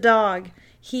 the dog.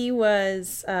 He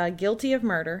was guilty of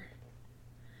murder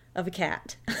of a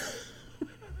cat.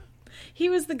 He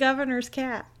was the governor's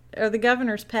cat, or the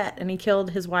governor's pet, and he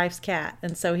killed his wife's cat.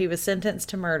 And so he was sentenced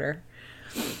to murder.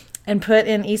 And put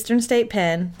in Eastern State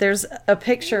Penn. There's a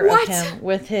picture of him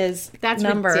with his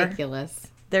number. That's ridiculous.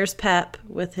 There's Pep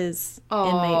with his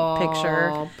inmate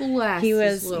picture. Bless he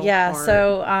was, his little heart.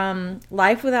 So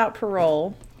life without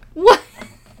parole. What?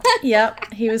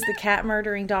 Yep, he was the cat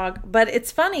murdering dog. But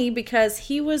it's funny because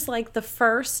he was like the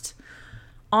first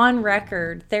on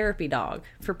record therapy dog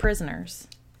for prisoners.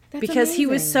 That's because amazing. He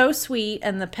was so sweet,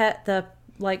 and the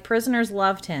prisoners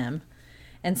loved him.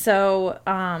 And so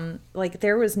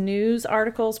there was news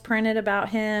articles printed about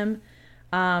him.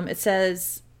 It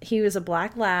says he was a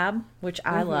black lab, which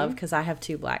I love because I have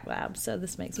 2 black labs, so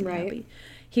this makes me happy.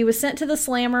 He was sent to the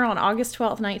Slammer on August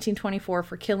 12th, 1924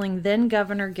 for killing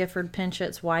then-Governor Gifford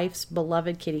Pinchot's wife's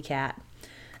beloved kitty cat.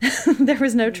 There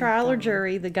was no trial or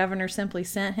jury. The governor simply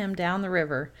sent him down the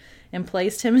river and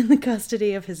placed him in the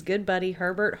custody of his good buddy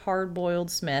Herbert Hardboiled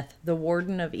Smith, the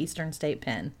warden of Eastern State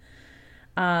Pen.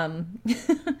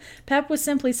 Pep was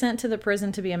simply sent to the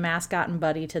prison to be a mascot and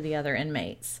buddy to the other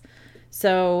inmates.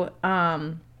 So,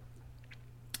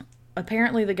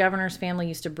 apparently the governor's family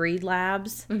used to breed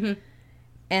labs,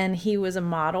 and he was a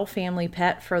model family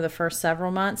pet for the first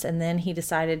several months, and then he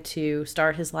decided to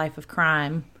start his life of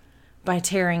crime by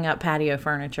tearing up patio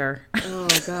furniture. Oh,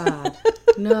 God.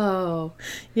 No.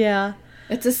 Yeah.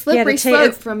 It's a slippery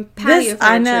slope from patio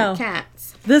furniture to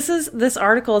cats. This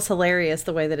article is hilarious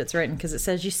the way that it's written, because it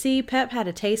says, you see, Pep had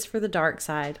a taste for the dark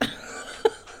side.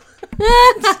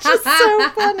 It's just so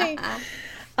funny.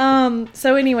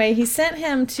 So anyway, he sent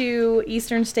him to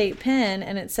Eastern State Pen,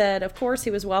 and it said, of course,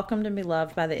 he was welcomed and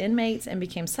beloved by the inmates and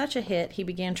became such a hit, he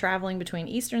began traveling between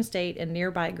Eastern State and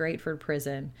nearby Grateford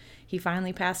Prison. He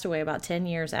finally passed away about 10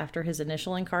 years after his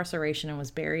initial incarceration and was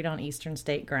buried on Eastern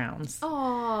State grounds.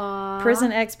 Aww.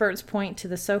 Prison experts point to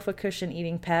the sofa cushion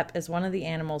eating Pep as one of the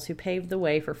animals who paved the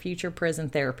way for future prison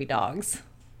therapy dogs.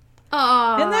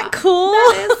 Aww. Isn't that cool?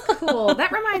 That is cool.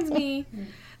 That reminds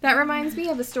me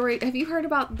of a story. Have you heard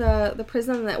about the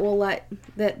prison that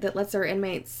lets their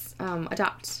inmates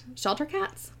adopt shelter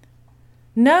cats?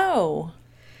 No.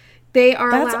 They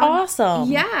are That's allowed, awesome.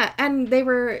 Yeah, and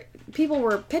people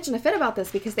were pitching a fit about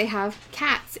this because they have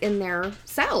cats in their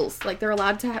cells. Like, they're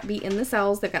allowed to be in the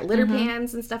cells. They've got litter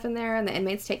pans and stuff in there, and the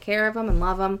inmates take care of them and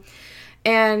love them.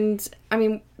 And, I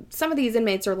mean, some of these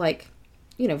inmates are like,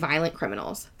 violent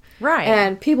criminals. Right.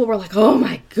 And people were like, oh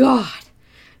my God,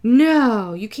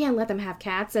 no, you can't let them have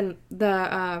cats. And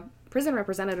the prison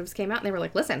representatives came out and they were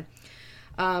like, listen,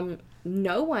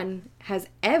 no one has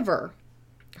ever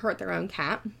hurt their own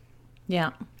cat.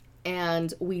 Yeah.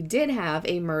 And we did have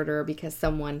a murder because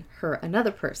someone hurt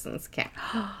another person's cat.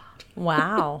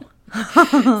 Wow.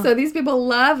 So these people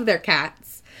love their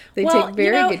cats. They take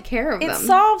very good care of them. It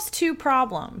solves 2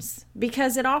 problems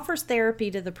because it offers therapy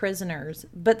to the prisoners,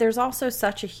 but there's also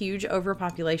such a huge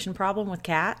overpopulation problem with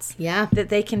cats that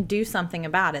they can do something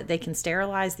about it. They can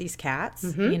sterilize these cats,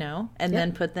 and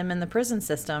then put them in the prison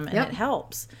system, and it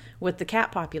helps with the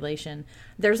cat population.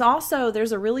 There's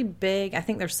a really big, I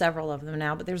think there's several of them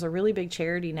now, but there's a really big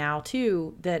charity now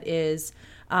too that is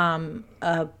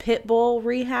a pit bull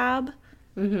rehab.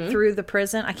 Through the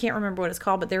prison. I can't remember what it's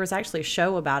called, but there was actually a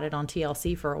show about it on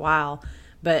TLC for a while.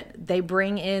 But they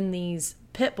bring in these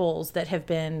pit bulls that have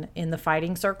been in the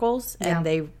fighting circles,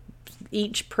 and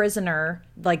each prisoner,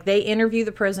 they interview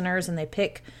the prisoners, and they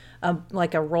pick a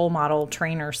role model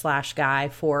trainer / guy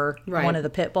for one of the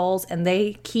pit bulls, and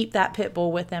they keep that pit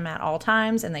bull with them at all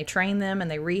times, and they train them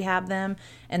and they rehab them,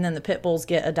 and then the pit bulls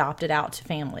get adopted out to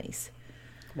families.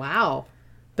 Wow.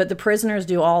 But the prisoners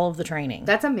do all of the training.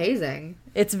 That's amazing.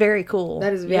 It's very cool.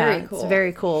 That is very cool. It's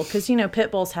very cool. Because, pit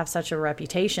bulls have such a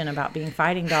reputation about being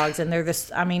fighting dogs. And they're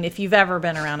if you've ever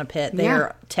been around a pit,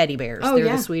 they're teddy bears. Oh,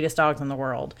 they're the sweetest dogs in the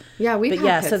world. Yeah, we've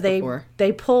had pits before.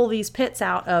 They pull these pits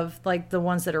out of, the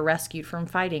ones that are rescued from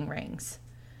fighting rings.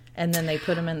 And then they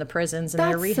put them in the prisons and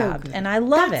they're rehabbed. So and I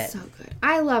love it. So good.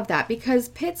 I love that because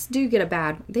pits do get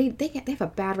they have a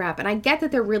bad rap. And I get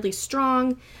that they're really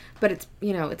strong, but it's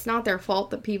it's not their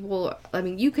fault that people. I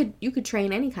mean, you could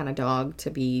train any kind of dog to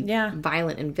be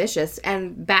violent and vicious.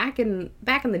 And back in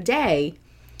the day,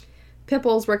 pit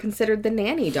bulls were considered the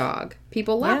nanny dog.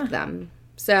 People loved them.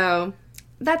 So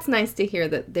that's nice to hear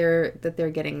that they're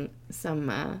getting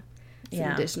some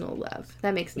additional love.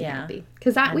 That makes me happy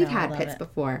because we've had pits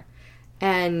before,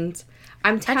 and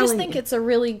I just think it's a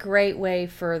really great way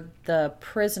for the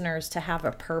prisoners to have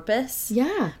a purpose.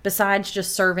 Yeah. Besides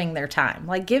just serving their time,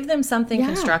 give them something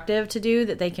constructive to do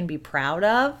that they can be proud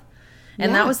of.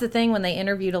 And that was the thing when they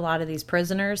interviewed a lot of these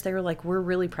prisoners. They were like, "We're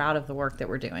really proud of the work that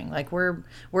we're doing.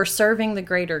 We're serving the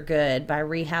greater good by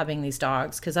rehabbing these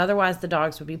dogs because otherwise the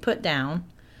dogs would be put down."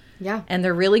 Yeah. And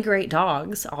they're really great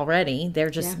dogs already. They're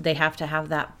just, they have to have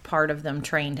that part of them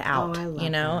trained out, I love you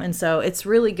know? that. And so it's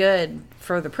really good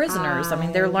for the prisoners. I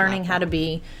mean, they're learning how to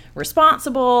be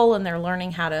responsible, and they're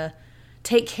learning how to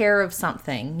take care of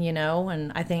something, you know?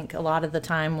 And I think a lot of the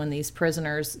time when these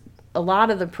prisoners, a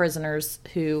lot of the prisoners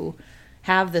who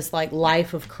have this like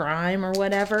life of crime or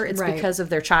whatever, it's because of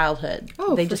their childhood.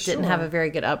 They just didn't have a very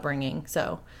good upbringing.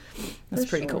 So that's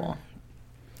pretty cool.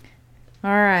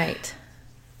 All right.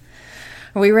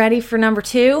 Are we ready for number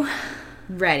 2?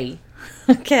 Ready.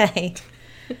 Okay.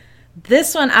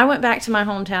 This one, I went back to my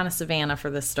hometown of Savannah for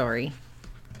this story.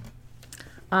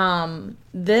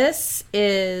 This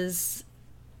is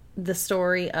the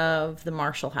story of the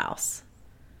Marshall House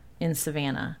in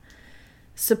Savannah.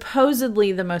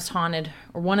 Supposedly the most haunted,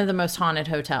 or one of the most haunted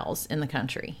hotels in the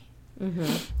country.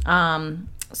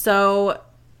 So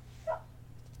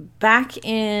back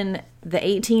in the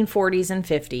 1840s and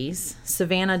 50s,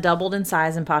 Savannah doubled in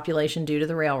size and population due to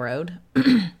the railroad.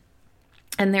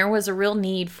 And there was a real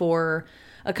need for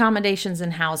accommodations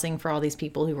and housing for all these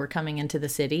people who were coming into the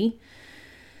city.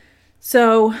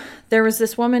 So there was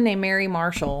this woman named Mary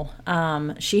Marshall.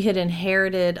 She had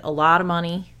inherited a lot of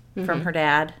money from her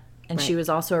dad. And she was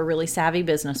also a really savvy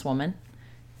businesswoman.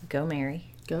 Go Mary.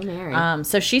 Go Mary.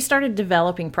 So she started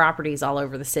developing properties all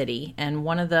over the city. And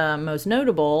one of the most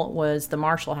notable was the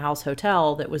Marshall House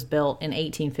Hotel that was built in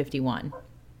 1851.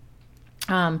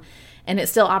 And it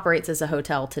still operates as a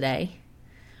hotel today.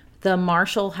 The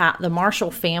Marshall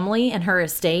family and her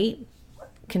estate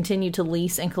continued to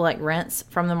lease and collect rents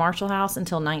from the Marshall House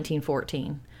until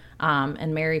 1914.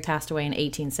 And Mary passed away in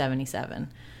 1877.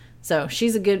 So she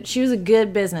was a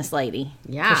good business lady.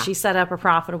 Yeah. 'Cause she set up a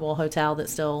profitable hotel that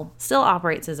still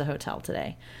operates as a hotel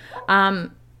today.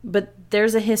 But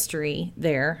there's a history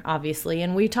there, obviously.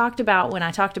 And when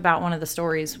I talked about one of the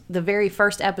stories, the very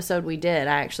first episode we did,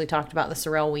 I actually talked about the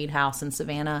Sorrel Weed House in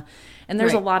Savannah. And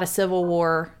there's a lot of Civil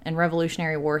War and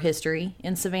Revolutionary War history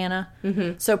in Savannah.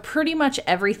 So pretty much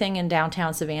everything in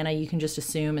downtown Savannah you can just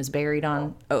assume is buried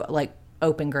on, like,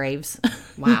 open graves.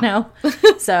 Wow. You know?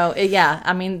 So, yeah,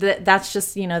 I mean, that's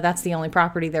just, you know, that's the only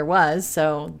property there was.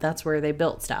 So that's where they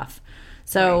built stuff.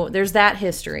 So there's that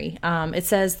history. It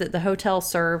says that the hotel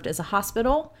served as a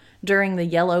hospital during the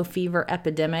yellow fever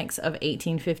epidemics of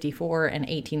 1854 and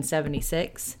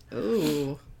 1876.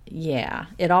 Ooh. Yeah.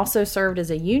 It also served as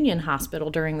a Union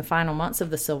hospital during the final months of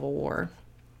the Civil War.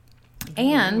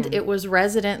 And it was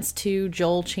residence to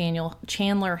Joel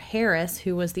Chandler Harris,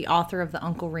 who was the author of the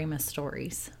Uncle Remus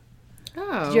stories.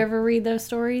 Oh. Did you ever read those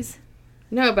stories?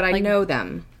 No, but I know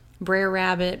them. Brer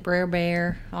Rabbit, Brer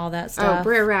Bear, all that stuff. Oh,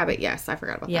 Brer Rabbit, yes. I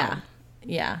forgot about that one.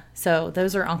 Yeah. So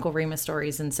those are Uncle Remus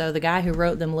stories. And so the guy who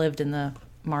wrote them lived in the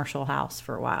Marshall House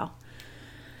for a while.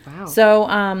 Wow. So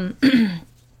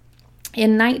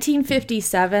in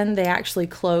 1957, they actually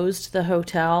closed the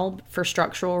hotel for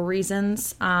structural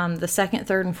reasons. The second,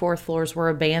 third, and fourth floors were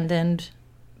abandoned,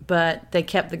 but they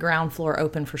kept the ground floor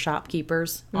open for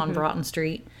shopkeepers on Broughton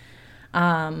Street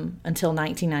until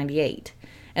 1998.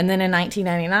 And then in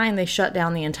 1999, they shut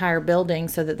down the entire building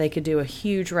so that they could do a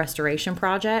huge restoration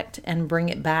project and bring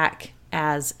it back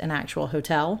as an actual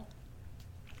hotel.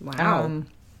 Wow.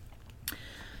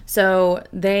 So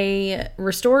they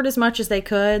restored as much as they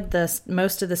could.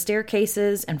 Most of the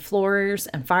staircases and floors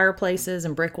and fireplaces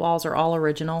and brick walls are all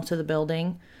original to the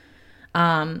building.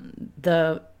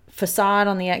 The facade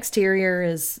on the exterior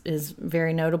is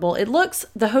very notable.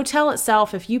 The hotel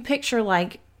itself, if you picture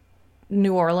like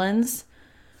New Orleans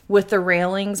with the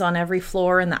railings on every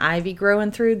floor and the ivy growing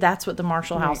through, that's what the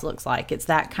Marshall House looks like. It's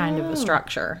that kind of a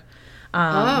structure.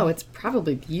 It's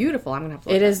probably beautiful. I'm gonna have to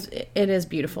look It is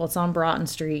beautiful. It's on Broughton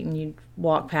Street, and you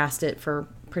walk past it for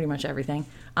pretty much everything.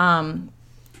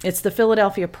 It's the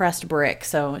Philadelphia pressed brick,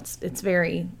 so it's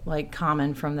very like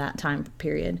common from that time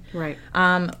period. Right.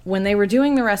 When they were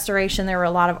doing the restoration, there were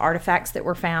a lot of artifacts that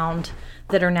were found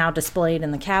that are now displayed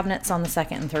in the cabinets on the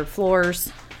second and third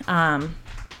floors.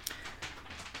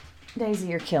 Daisy,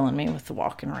 you're killing me with the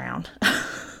walking around.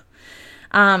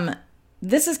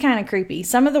 This is kind of creepy.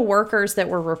 Some of the workers that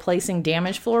were replacing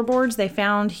damaged floorboards, they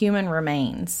found human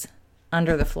remains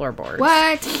under the floorboards.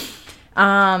 What?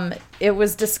 It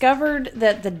was discovered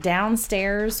that the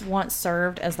downstairs once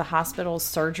served as the hospital's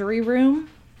surgery room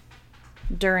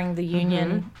during the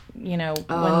Union,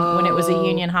 when it was a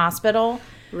Union hospital.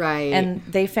 Right. And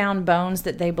they found bones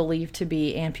that they believed to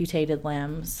be amputated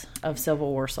limbs of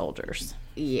Civil War soldiers.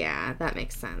 Yeah, that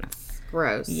makes sense.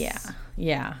 Gross. Yeah.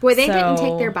 Boy, they didn't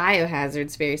take their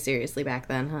biohazards very seriously back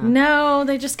then, huh? No,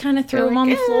 they just kind of threw them on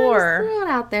the floor. Just throw it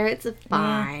out there. It's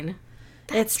fine.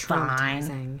 It's fine.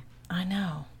 Traumatizing. I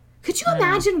know. Could you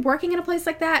imagine working in a place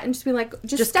like that and just be like,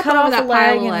 just step cut over off that a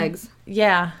pile of leg legs?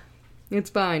 Yeah. It's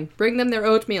fine. Bring them their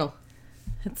oatmeal.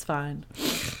 It's fine.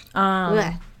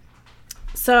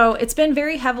 So it's been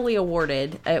very heavily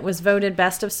awarded. It was voted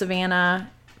Best of Savannah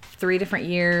 3 different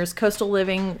years. Coastal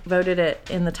Living voted it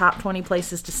in the top 20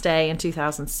 places to stay in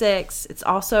 2006. It's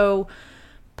also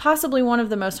possibly one of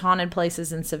the most haunted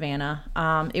places in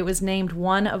Savannah. It was named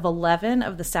one of 11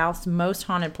 of the South's most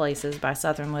haunted places by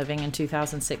Southern Living in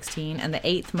 2016 and the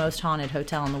 8th most haunted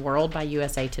hotel in the world by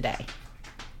USA Today.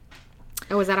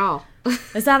 Oh, is that all?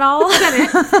 Is that all? Is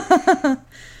that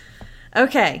it?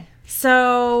 Okay,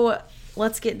 so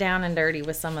let's get down and dirty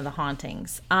with some of the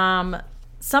hauntings.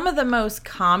 Some of the most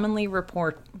commonly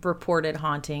reported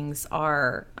hauntings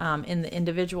are in the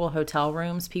individual hotel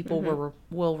rooms. People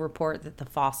will report that the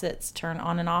faucets turn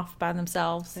on and off by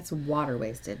themselves. That's water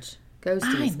wastage.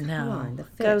 Ghosties. I know. Come on, the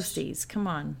fish. Ghosties. Come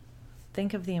on.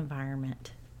 Think of the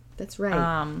environment. That's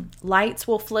right. Lights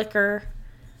will flicker.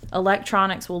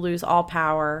 Electronics will lose all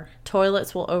power.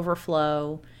 Toilets will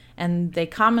overflow. And they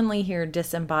commonly hear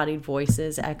disembodied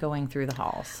voices echoing through the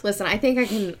halls. Listen, I think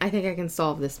I can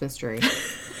solve this mystery.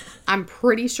 I'm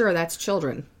pretty sure that's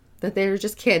children. That they're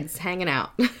just kids hanging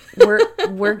out.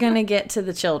 We're gonna get to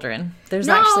the children. There's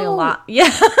actually a lot. Yeah.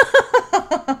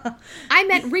 I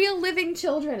meant real living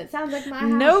children. It sounds like my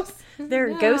house. Nope.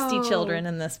 There are ghosty children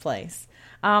in this place.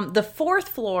 The 4th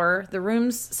floor, the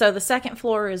rooms. So the 2nd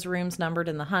floor is rooms numbered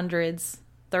in the hundreds.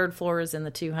 3rd floor is in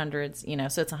the 200s,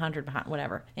 so it's 100 behind,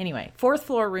 whatever. Anyway, 4th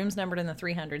floor, rooms numbered in the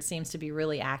 300s, seems to be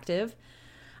really active.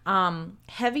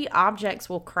 Heavy objects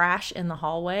will crash in the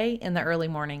hallway in the early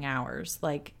morning hours.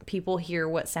 Like, people hear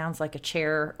what sounds like a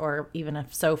chair or even a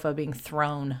sofa being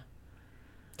thrown,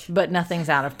 but nothing's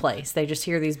out of place. They just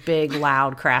hear these big,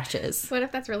 loud crashes. What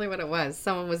if that's really what it was?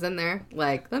 Someone was in there,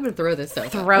 like, I'm going to throw this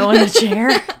sofa. Throwing a chair?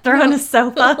 Throwing a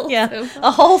sofa?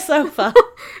 A whole sofa.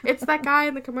 It's that guy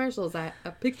in the commercials. I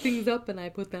pick things up and I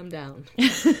put them down.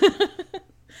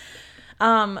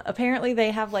 Apparently they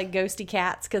have, like, ghosty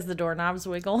cats because the doorknobs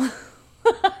wiggle.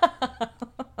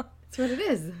 That's what it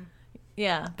is.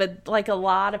 Yeah, but like a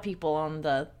lot of people on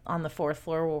the 4th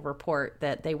floor will report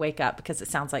that they wake up because it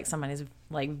sounds like somebody's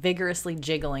like vigorously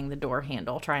jiggling the door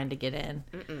handle trying to get in.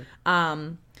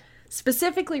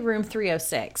 Specifically room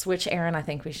 306, which, Erin, I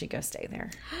think we should go stay there.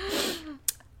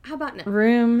 How about now?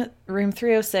 Room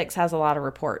 306 has a lot of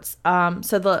reports.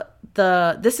 So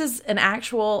this is an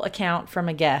actual account from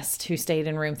a guest who stayed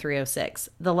in room 306.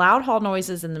 The loud hall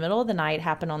noises in the middle of the night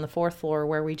happen on the 4th floor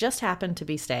where we just happened to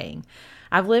be staying.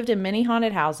 I've lived in many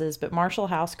haunted houses, but Marshall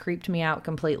House creeped me out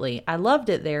completely. I loved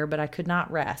it there, but I could not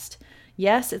rest.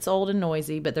 Yes, it's old and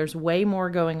noisy, but there's way more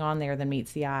going on there than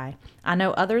meets the eye. I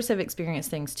know others have experienced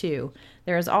things too.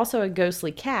 There is also a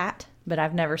ghostly cat, but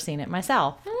I've never seen it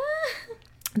myself.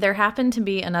 There happened to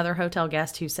be another hotel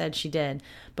guest who said she did,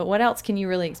 but what else can you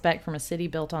really expect from a city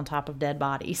built on top of dead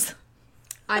bodies?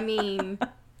 I mean,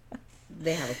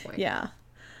 they have a point. Yeah.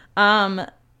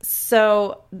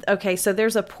 So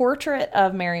there's a portrait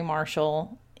of Mary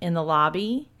Marshall in the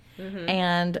lobby,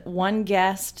 and one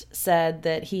guest said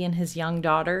that he and his young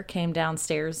daughter came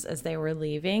downstairs as they were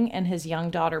leaving, and his young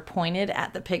daughter pointed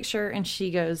at the picture, and she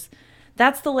goes,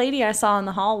 "That's the lady I saw in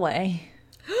the hallway."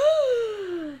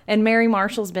 And Mary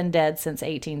Marshall's been dead since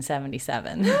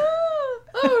 1877.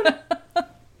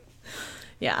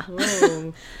 Yeah.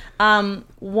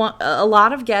 A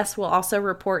lot of guests will also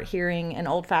report hearing an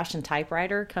old-fashioned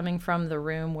typewriter coming from the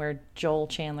room where Joel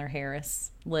Chandler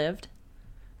Harris lived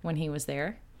when he was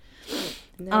there.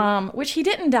 No. Which he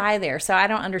didn't die there, so I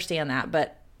don't understand that,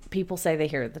 but people say they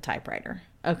hear the typewriter.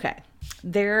 Okay.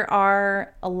 There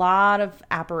are a lot of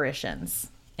apparitions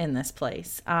in this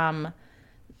place.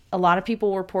 A lot of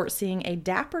people report seeing a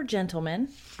dapper gentleman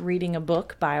reading a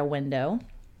book by a window.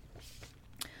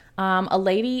 A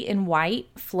lady in white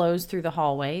flows through the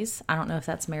hallways. I don't know if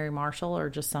that's Mary Marshall or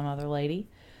just some other lady.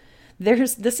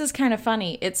 This is kind of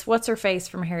funny. It's what's-her-face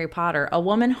from Harry Potter. A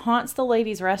woman haunts the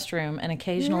ladies' restroom and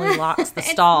occasionally locks the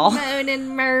stall. It's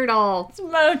Moaning Myrtle. It's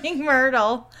Moaning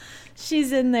Myrtle.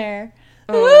 She's in there.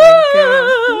 Oh, my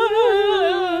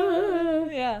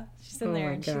God. Yeah, she's in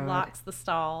there and she locks the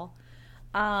stall.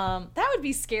 That would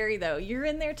be scary, though. You're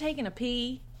in there taking a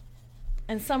pee,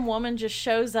 and some woman just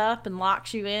shows up and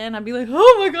locks you in. I'd be like,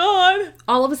 oh my God.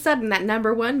 All of a sudden, that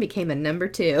number 1 became a number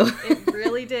 2. It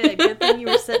really did. Good thing you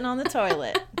were sitting on the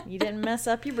toilet. You didn't mess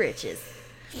up your britches.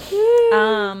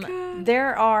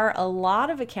 There are a lot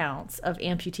of accounts of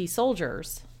amputee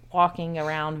soldiers walking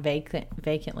around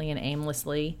vacantly and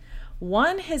aimlessly.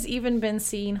 One has even been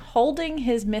seen holding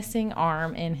his missing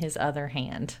arm in his other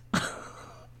hand.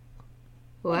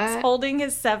 What? He's holding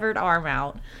his severed arm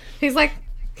out. He's like,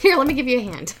 here, let me give you a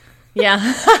hand.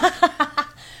 Yeah.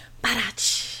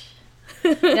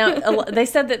 Now, they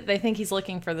said that they think he's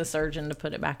looking for the surgeon to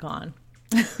put it back on.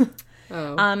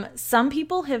 Oh. Some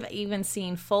people have even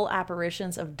seen full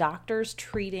apparitions of doctors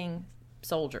treating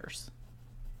soldiers.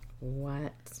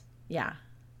 What? Yeah.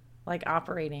 Like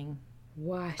operating.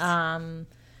 What?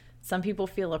 Some people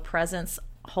feel a presence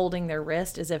holding their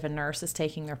wrist as if a nurse is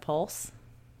taking their pulse.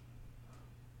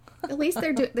 At least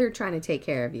they're trying to take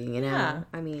care of you, you know? Yeah.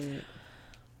 I mean...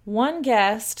 One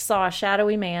guest saw a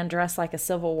shadowy man dressed like a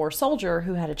Civil War soldier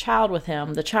who had a child with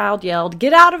him. The child yelled,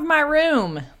 "Get out of my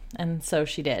room!" And so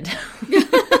she did.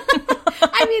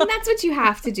 I mean, that's what you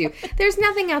have to do. There's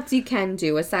nothing else you can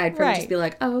do aside from just be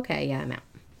like, oh, okay, yeah, I'm out.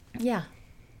 Yeah.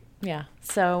 Yeah.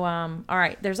 So, all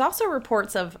right. There's also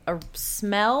reports of a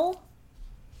smell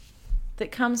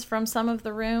that comes from some of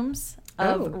the rooms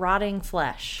of rotting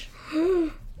flesh.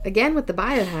 Again, with the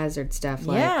biohazard stuff.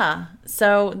 Like. Yeah.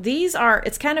 So these are,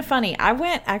 it's kind of funny. I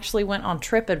actually went on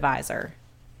TripAdvisor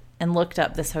and looked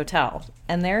up this hotel.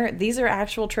 And these are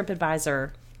actual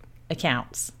TripAdvisor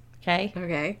accounts. Okay?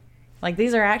 Okay. Like,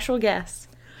 these are actual guests.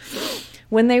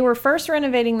 When they were first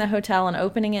renovating the hotel and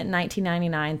opening it in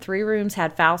 1999, 3 rooms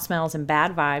had foul smells and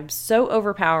bad vibes so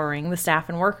overpowering the staff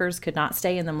and workers could not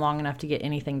stay in them long enough to get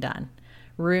anything done.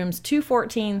 Rooms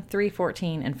 214,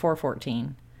 314, and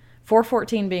 414.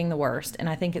 414 being the worst, and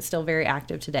I think it's still very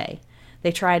active today.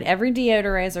 They tried every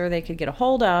deodorizer they could get a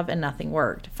hold of, and nothing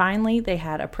worked. Finally, they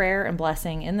had a prayer and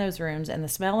blessing in those rooms, and the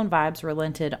smell and vibes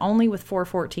relented, only with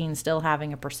 414 still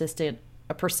having a persisting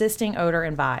odor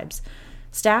and vibes.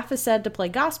 Staff is said to play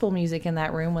gospel music in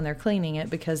that room when they're cleaning it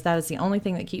because that is the only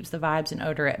thing that keeps the vibes and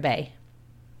odor at bay.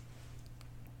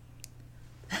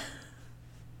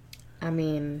 I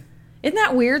mean... Isn't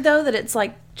that weird, though, that it's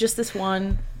like just this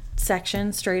one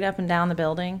section straight up and down the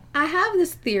building? I have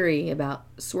this theory about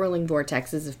swirling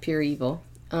vortexes of pure evil.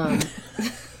 That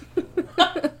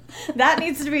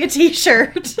needs to be a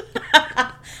t-shirt.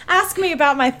 Ask me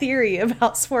about my theory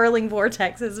about swirling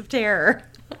vortexes of terror.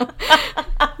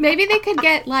 Maybe they could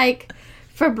get, like,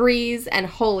 Febreze and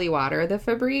holy water. The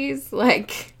Febreze,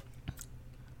 like...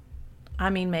 I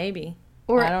mean, maybe.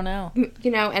 Or, I don't know.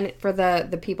 You know, and for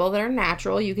the people that are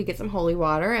natural, you could get some holy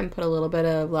water and put a little bit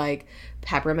of, like,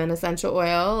 peppermint essential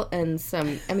oil and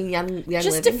some... I mean, Young just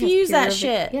Living diffuse that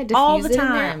shit. Yeah, diffuse all the it in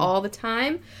there time. all the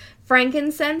time.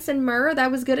 Frankincense and myrrh,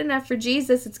 that was good enough for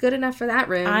Jesus. It's good enough for that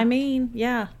room. I mean,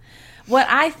 yeah. What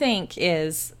I think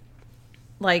is,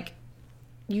 like...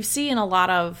 You see in a lot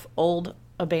of old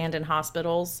abandoned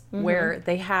hospitals where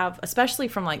they have, especially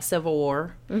from like Civil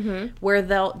War, where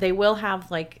they will have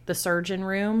like the surgeon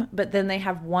room, but then they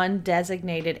have one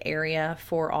designated area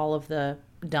for all of the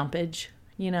dumpage,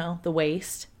 you know, the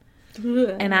waste.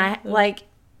 And I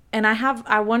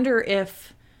wonder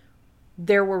if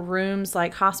there were rooms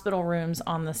like hospital rooms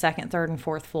on the 2nd, 3rd, and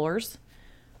 4th floors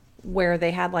where they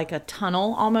had like a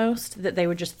tunnel almost that they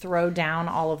would just throw down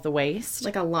all of the waste,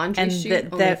 like a laundry chute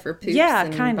only for poops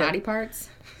and kind body parts.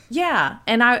 Yeah,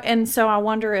 and so I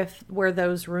wonder if where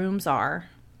those rooms are,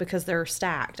 because they're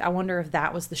stacked, I wonder if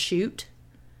that was the chute,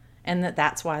 and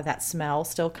that's why that smell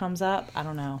still comes up. I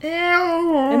don't know.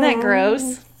 Ew, isn't that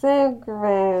gross? So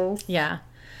gross. Yeah.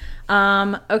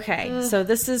 Okay, so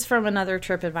this is from another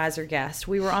TripAdvisor guest.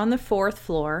 We were on the 4th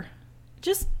floor.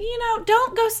 Just, you know,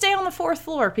 don't go stay on the 4th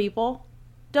floor, people.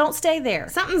 Don't stay there.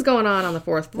 Something's going on the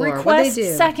 4th floor. Request What'd they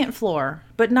do? 2nd floor,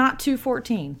 but not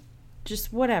 214.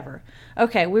 Just whatever.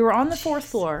 Okay, we were on the 4th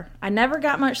floor. I never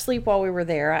got much sleep while we were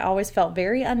there. I always felt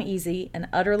very uneasy and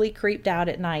utterly creeped out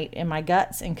at night in my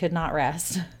guts and could not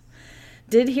rest.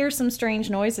 Did hear some strange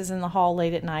noises in the hall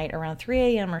late at night around 3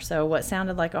 a.m. or so. What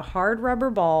sounded like a hard rubber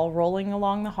ball rolling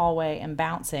along the hallway and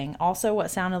bouncing. Also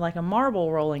what sounded like a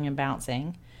marble rolling and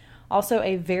bouncing. Also,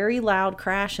 a very loud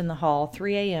crash in the hall,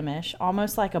 3 a.m.-ish,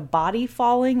 almost like a body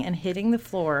falling and hitting the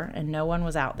floor, and no one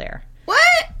was out there.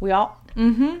 What? We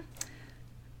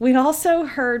also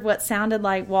heard what sounded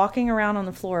like walking around on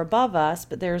the floor above us,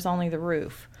 but there's only the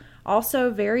roof. Also,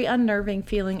 very unnerving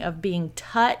feeling of being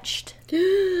touched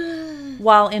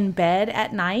while in bed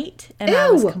at night, and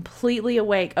I was completely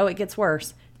awake. Oh, it gets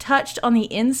worse. Touched on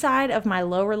the inside of my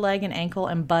lower leg and ankle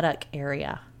and buttock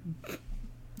area.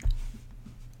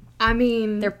 I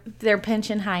mean... They're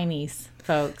pinching heinies,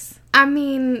 folks. I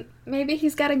mean, maybe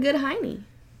he's got a good hiney.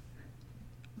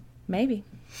 Maybe.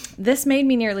 This made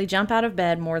me nearly jump out of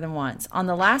bed more than once. On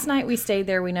the last night we stayed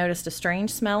there, we noticed a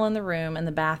strange smell in the room and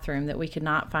the bathroom that we could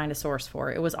not find a source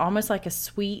for. It was almost like a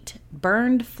sweet,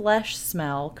 burned flesh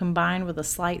smell combined with a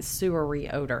slight sewery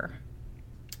odor.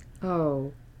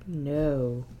 Oh,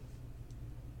 no.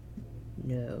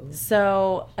 No.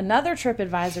 So another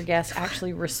TripAdvisor guest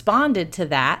actually responded to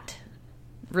that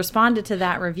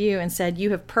review and said,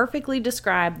 "You have perfectly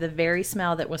described the very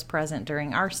smell that was present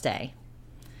during our stay.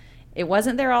 It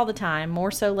wasn't there all the time,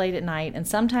 more so late at night, and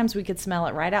sometimes we could smell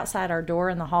it right outside our door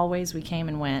in the hallways we came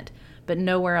and went, but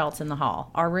nowhere else in the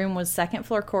hall. Our room was second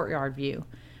floor courtyard view.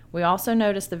 We also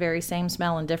noticed the very same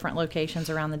smell in different locations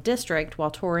around the district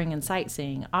while touring and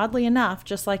sightseeing. Oddly enough,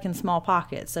 just like in small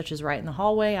pockets, such as right in the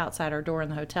hallway, outside our door in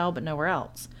the hotel, but nowhere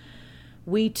else.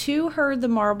 We too heard the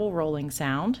marble rolling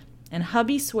sound, and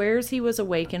hubby swears he was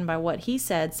awakened by what he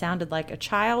said sounded like a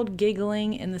child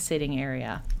giggling in the sitting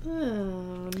area.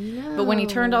 Oh, no. But when he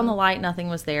turned on the light, nothing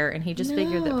was there, and he just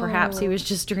figured that perhaps he was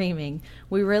just dreaming.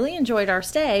 We really enjoyed our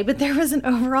stay, but there was an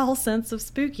overall sense of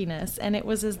spookiness, and it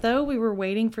was as though we were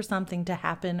waiting for something to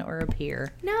happen or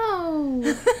appear." No.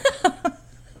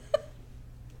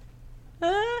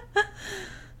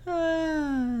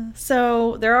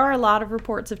 So there are a lot of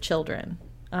reports of children.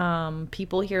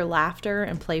 People hear laughter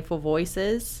and playful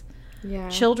voices. Yeah.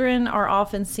 Children are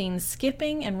often seen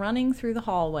skipping and running through the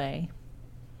hallway.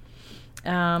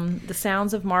 The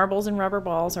sounds of marbles and rubber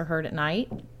balls are heard at night.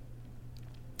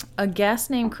 A guest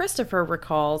named Christopher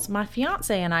recalls, "My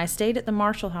fiance and I stayed at the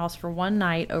Marshall House for one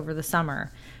night over the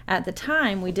summer. At the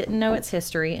time, we didn't know its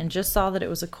history and just saw that it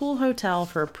was a cool hotel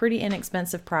for a pretty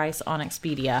inexpensive price on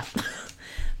Expedia."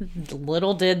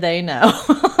 Little did they know.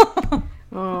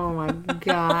 Oh my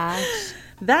gosh.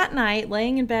 That night,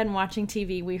 laying in bed and watching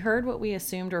TV, we heard what we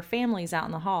assumed were families out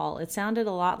in the hall. It sounded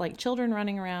a lot like children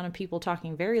running around and people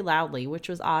talking very loudly, which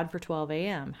was odd for 12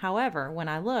 a.m. However, when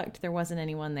I looked, there wasn't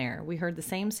anyone there. We heard the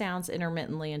same sounds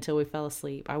intermittently until we fell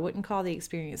asleep. I wouldn't call the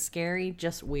experience scary,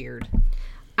 just weird.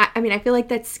 I mean, I feel like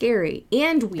that's scary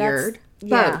and weird.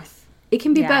 Yeah. Both. It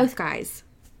can be both, guys.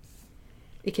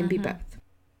 It can be both.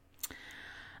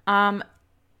 And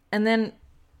then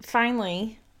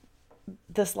finally,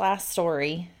 this last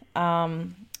story,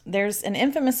 there's an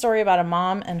infamous story about a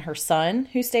mom and her son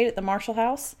who stayed at the Marshall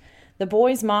House. The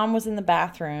boy's mom was in the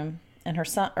bathroom and her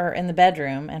son, or in the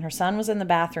bedroom, and her son was in the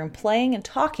bathroom playing and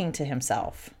talking to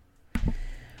himself.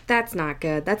 That's not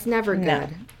good. That's never good. No,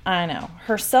 I know.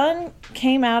 Her son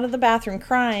came out of the bathroom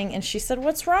crying, and she said,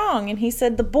 "What's wrong?" And he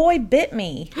said, "The boy bit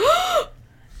me."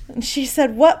 And she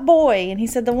said, "What boy?" And he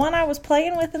said, "The one I was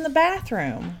playing with in the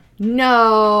bathroom."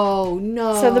 No.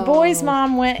 So the boy's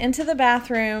mom went into the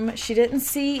bathroom. She didn't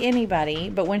see anybody,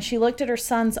 but when she looked at her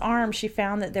son's arm, she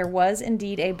found that there was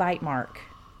indeed a bite mark.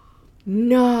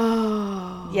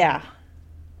 No. Yeah.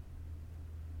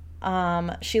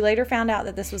 She later found out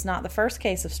that this was not the first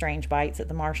case of strange bites at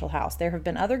the Marshall House. There have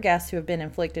been other guests who have been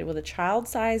inflicted with a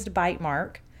child-sized bite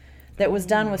mark that was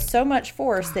done with so much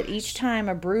force that each time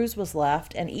a bruise was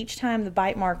left, and each time the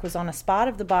bite mark was on a spot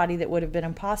of the body that would have been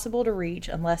impossible to reach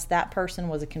unless that person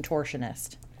was a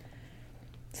contortionist.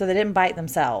 So they didn't bite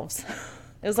themselves.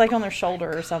 It was like on their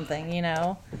shoulder or something, you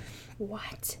know?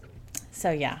 What?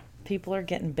 So yeah, people are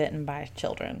getting bitten by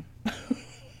children.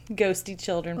 Ghosty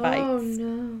children bites. Oh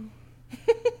no.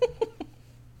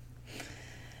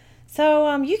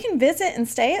 So you can visit and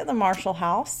stay at the Marshall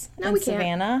House in we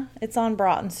Savannah. It's on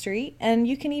Broughton Street. And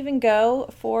you can even go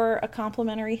for a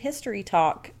complimentary history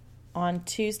talk on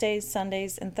Tuesdays,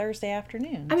 Sundays, and Thursday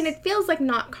afternoons. I mean, it feels like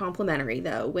not complimentary,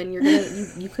 though, when you're gonna,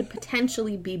 you could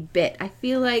potentially be bit. I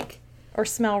feel like... Or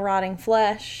smell rotting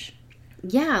flesh.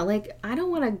 Yeah, like, I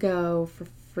don't want to go for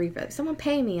free. Someone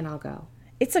pay me and I'll go.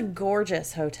 It's a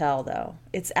gorgeous hotel, though.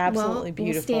 It's absolutely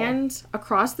beautiful. We'll stand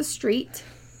across the street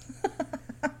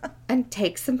and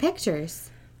take some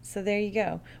pictures. So there you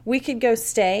go. We could go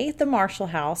stay at the Marshall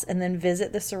House and then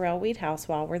visit the Sorrel Weed House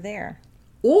while we're there.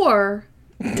 Or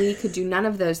we could do none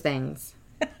of those things.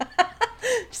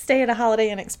 Stay at a Holiday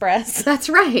Inn Express. That's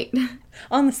right.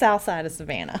 On the south side of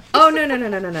Savannah. Oh, no.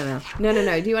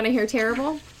 Do you want to hear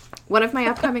terrible? One of my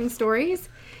upcoming stories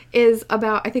is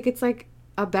about, I think it's like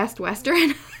a Best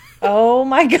Western. Oh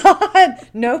my God.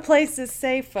 No place is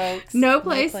safe, folks. No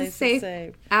place is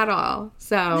safe at all.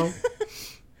 So,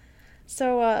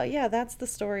 yeah, that's the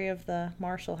story of the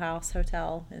Marshall House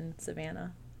Hotel in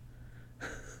Savannah.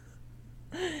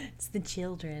 It's the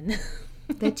children.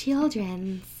 The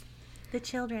children's. The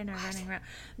children are running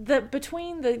around.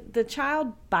 Between the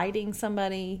child biting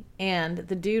somebody and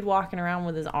the dude walking around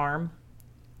with his arm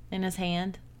in his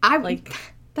hand.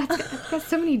 That's got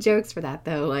so many jokes for that,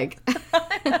 though. Like,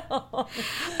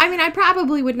 I mean, I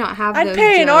probably would not have those I'd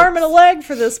pay jokes. an arm and a leg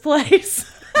for this place.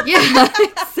 Yeah,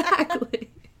 exactly.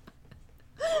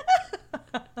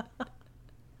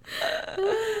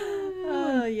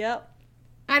 Yep.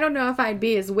 I don't know if I'd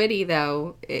be as witty,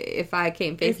 though, if I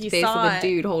came face to face with a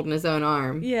dude holding his own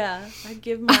arm. Yeah, I'd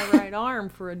give my right arm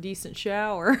for a decent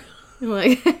shower.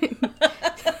 Like,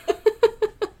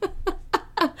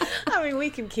 I mean,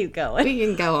 we can keep going. We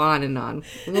can go on and on.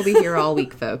 We'll be here all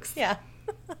week, folks. Yeah.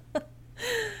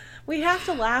 We have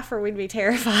to laugh or we'd be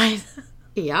terrified.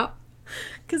 Yep.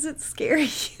 Because it's scary.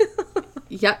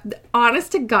 Yep.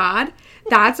 Honest to God,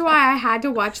 that's why I had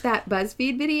to watch that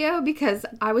BuzzFeed video, because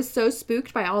I was so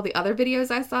spooked by all the other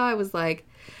videos I saw. I was like,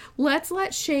 let's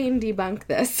let Shane debunk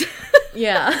this.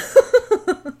 Yeah.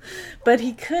 But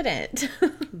he couldn't.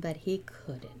 But he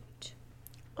couldn't.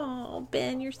 Oh,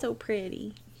 Ben, you're so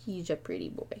pretty. He's a pretty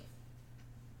boy.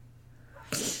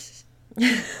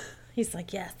 He's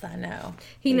like, yes, I know.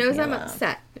 He knows I'm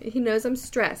upset. He knows I'm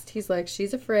stressed. He's like,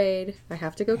 she's afraid. I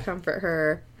have to go comfort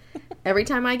her. Every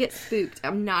time I get spooked,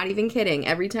 I'm not even kidding.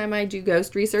 Every time I do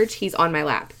ghost research, he's on my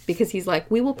lap because he's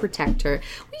like, we will protect her.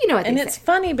 Well, you know what they say. And it's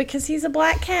funny because he's a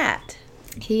black cat.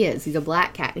 He is. He's a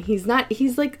black cat. He's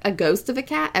like a ghost of a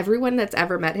cat. Everyone that's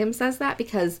ever met him says that,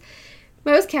 because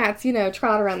most cats,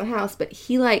 trot around the house, but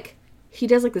he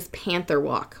does like this panther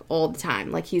walk all the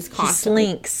time. Like he's constantly.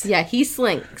 He slinks. Yeah, he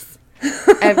slinks.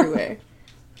 Everywhere.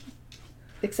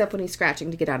 Except when he's scratching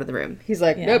to get out of the room. He's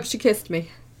like, nope, she kissed me.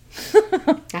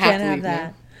 I have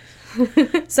that.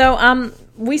 So,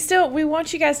 we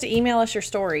want you guys to email us your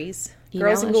stories.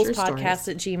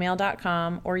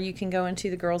 girlsandghoulspodcast@gmail.com, or you can go into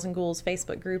the Girls and Ghouls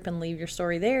Facebook group and leave your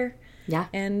story there. Yeah.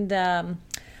 And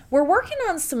we're working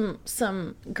on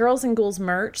some Girls and Ghouls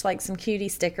merch, like some cutie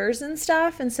stickers and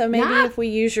stuff. And so maybe if we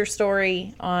use your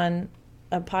story on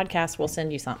a podcast, we'll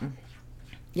send you something.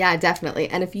 Yeah, definitely.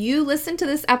 And if you listen to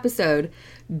this episode,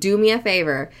 do me a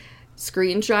favor.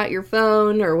 Screenshot your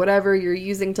phone or whatever you're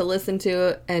using to listen to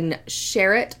it and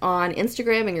share it on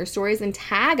Instagram and your stories and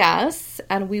tag us,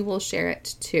 and we will share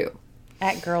it too.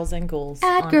 At Girls and Ghouls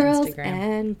on Girls Instagram.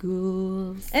 And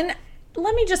Ghouls. And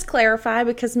let me just clarify,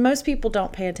 because most people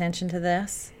don't pay attention to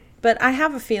this, but I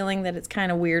have a feeling that it's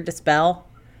kind of weird to spell.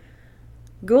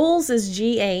 Ghouls is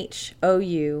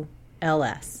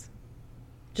Ghoulls.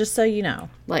 Just so you know.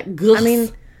 Like ghouls. I mean,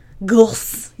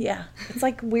 ghouls. Yeah. It's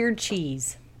like weird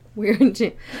cheese. Weird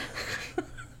cheese.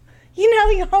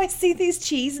 You always see these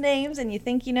cheese names and you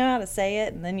think you know how to say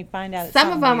it, and then you find out it's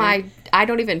some of them weird. I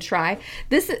don't even try.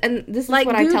 This is like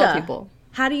what Gouda. I tell people.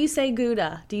 How do you say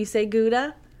Gouda? Do you say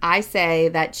Gouda? I say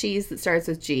that cheese that starts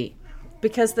with G.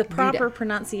 Because the proper Gouda.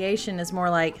 Pronunciation is more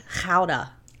like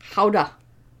Gouda. Gouda.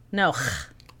 No.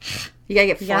 You gotta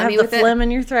get phlegmy with it. You have the phlegm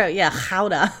in your throat. Yeah,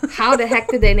 Gouda. How the heck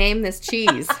did they name this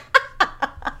cheese?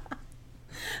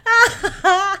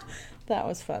 That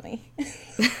was funny.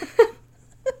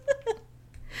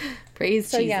 Praise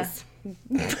Jesus.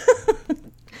 Yeah.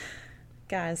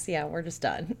 Guys, we're just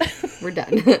done. We're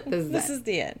done. This is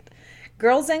the end.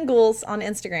 Girls and Ghouls on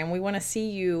Instagram. We want to see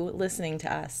you listening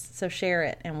to us. So share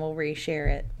it and we'll reshare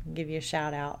it and give you a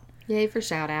shout out. Yay for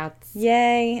shout outs.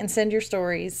 Yay. And send your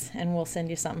stories and we'll send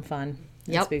you something fun.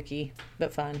 And spooky,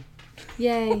 but fun.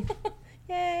 Yay.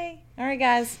 Yay. All right,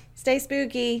 guys. Stay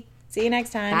spooky. See you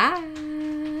next time. Bye.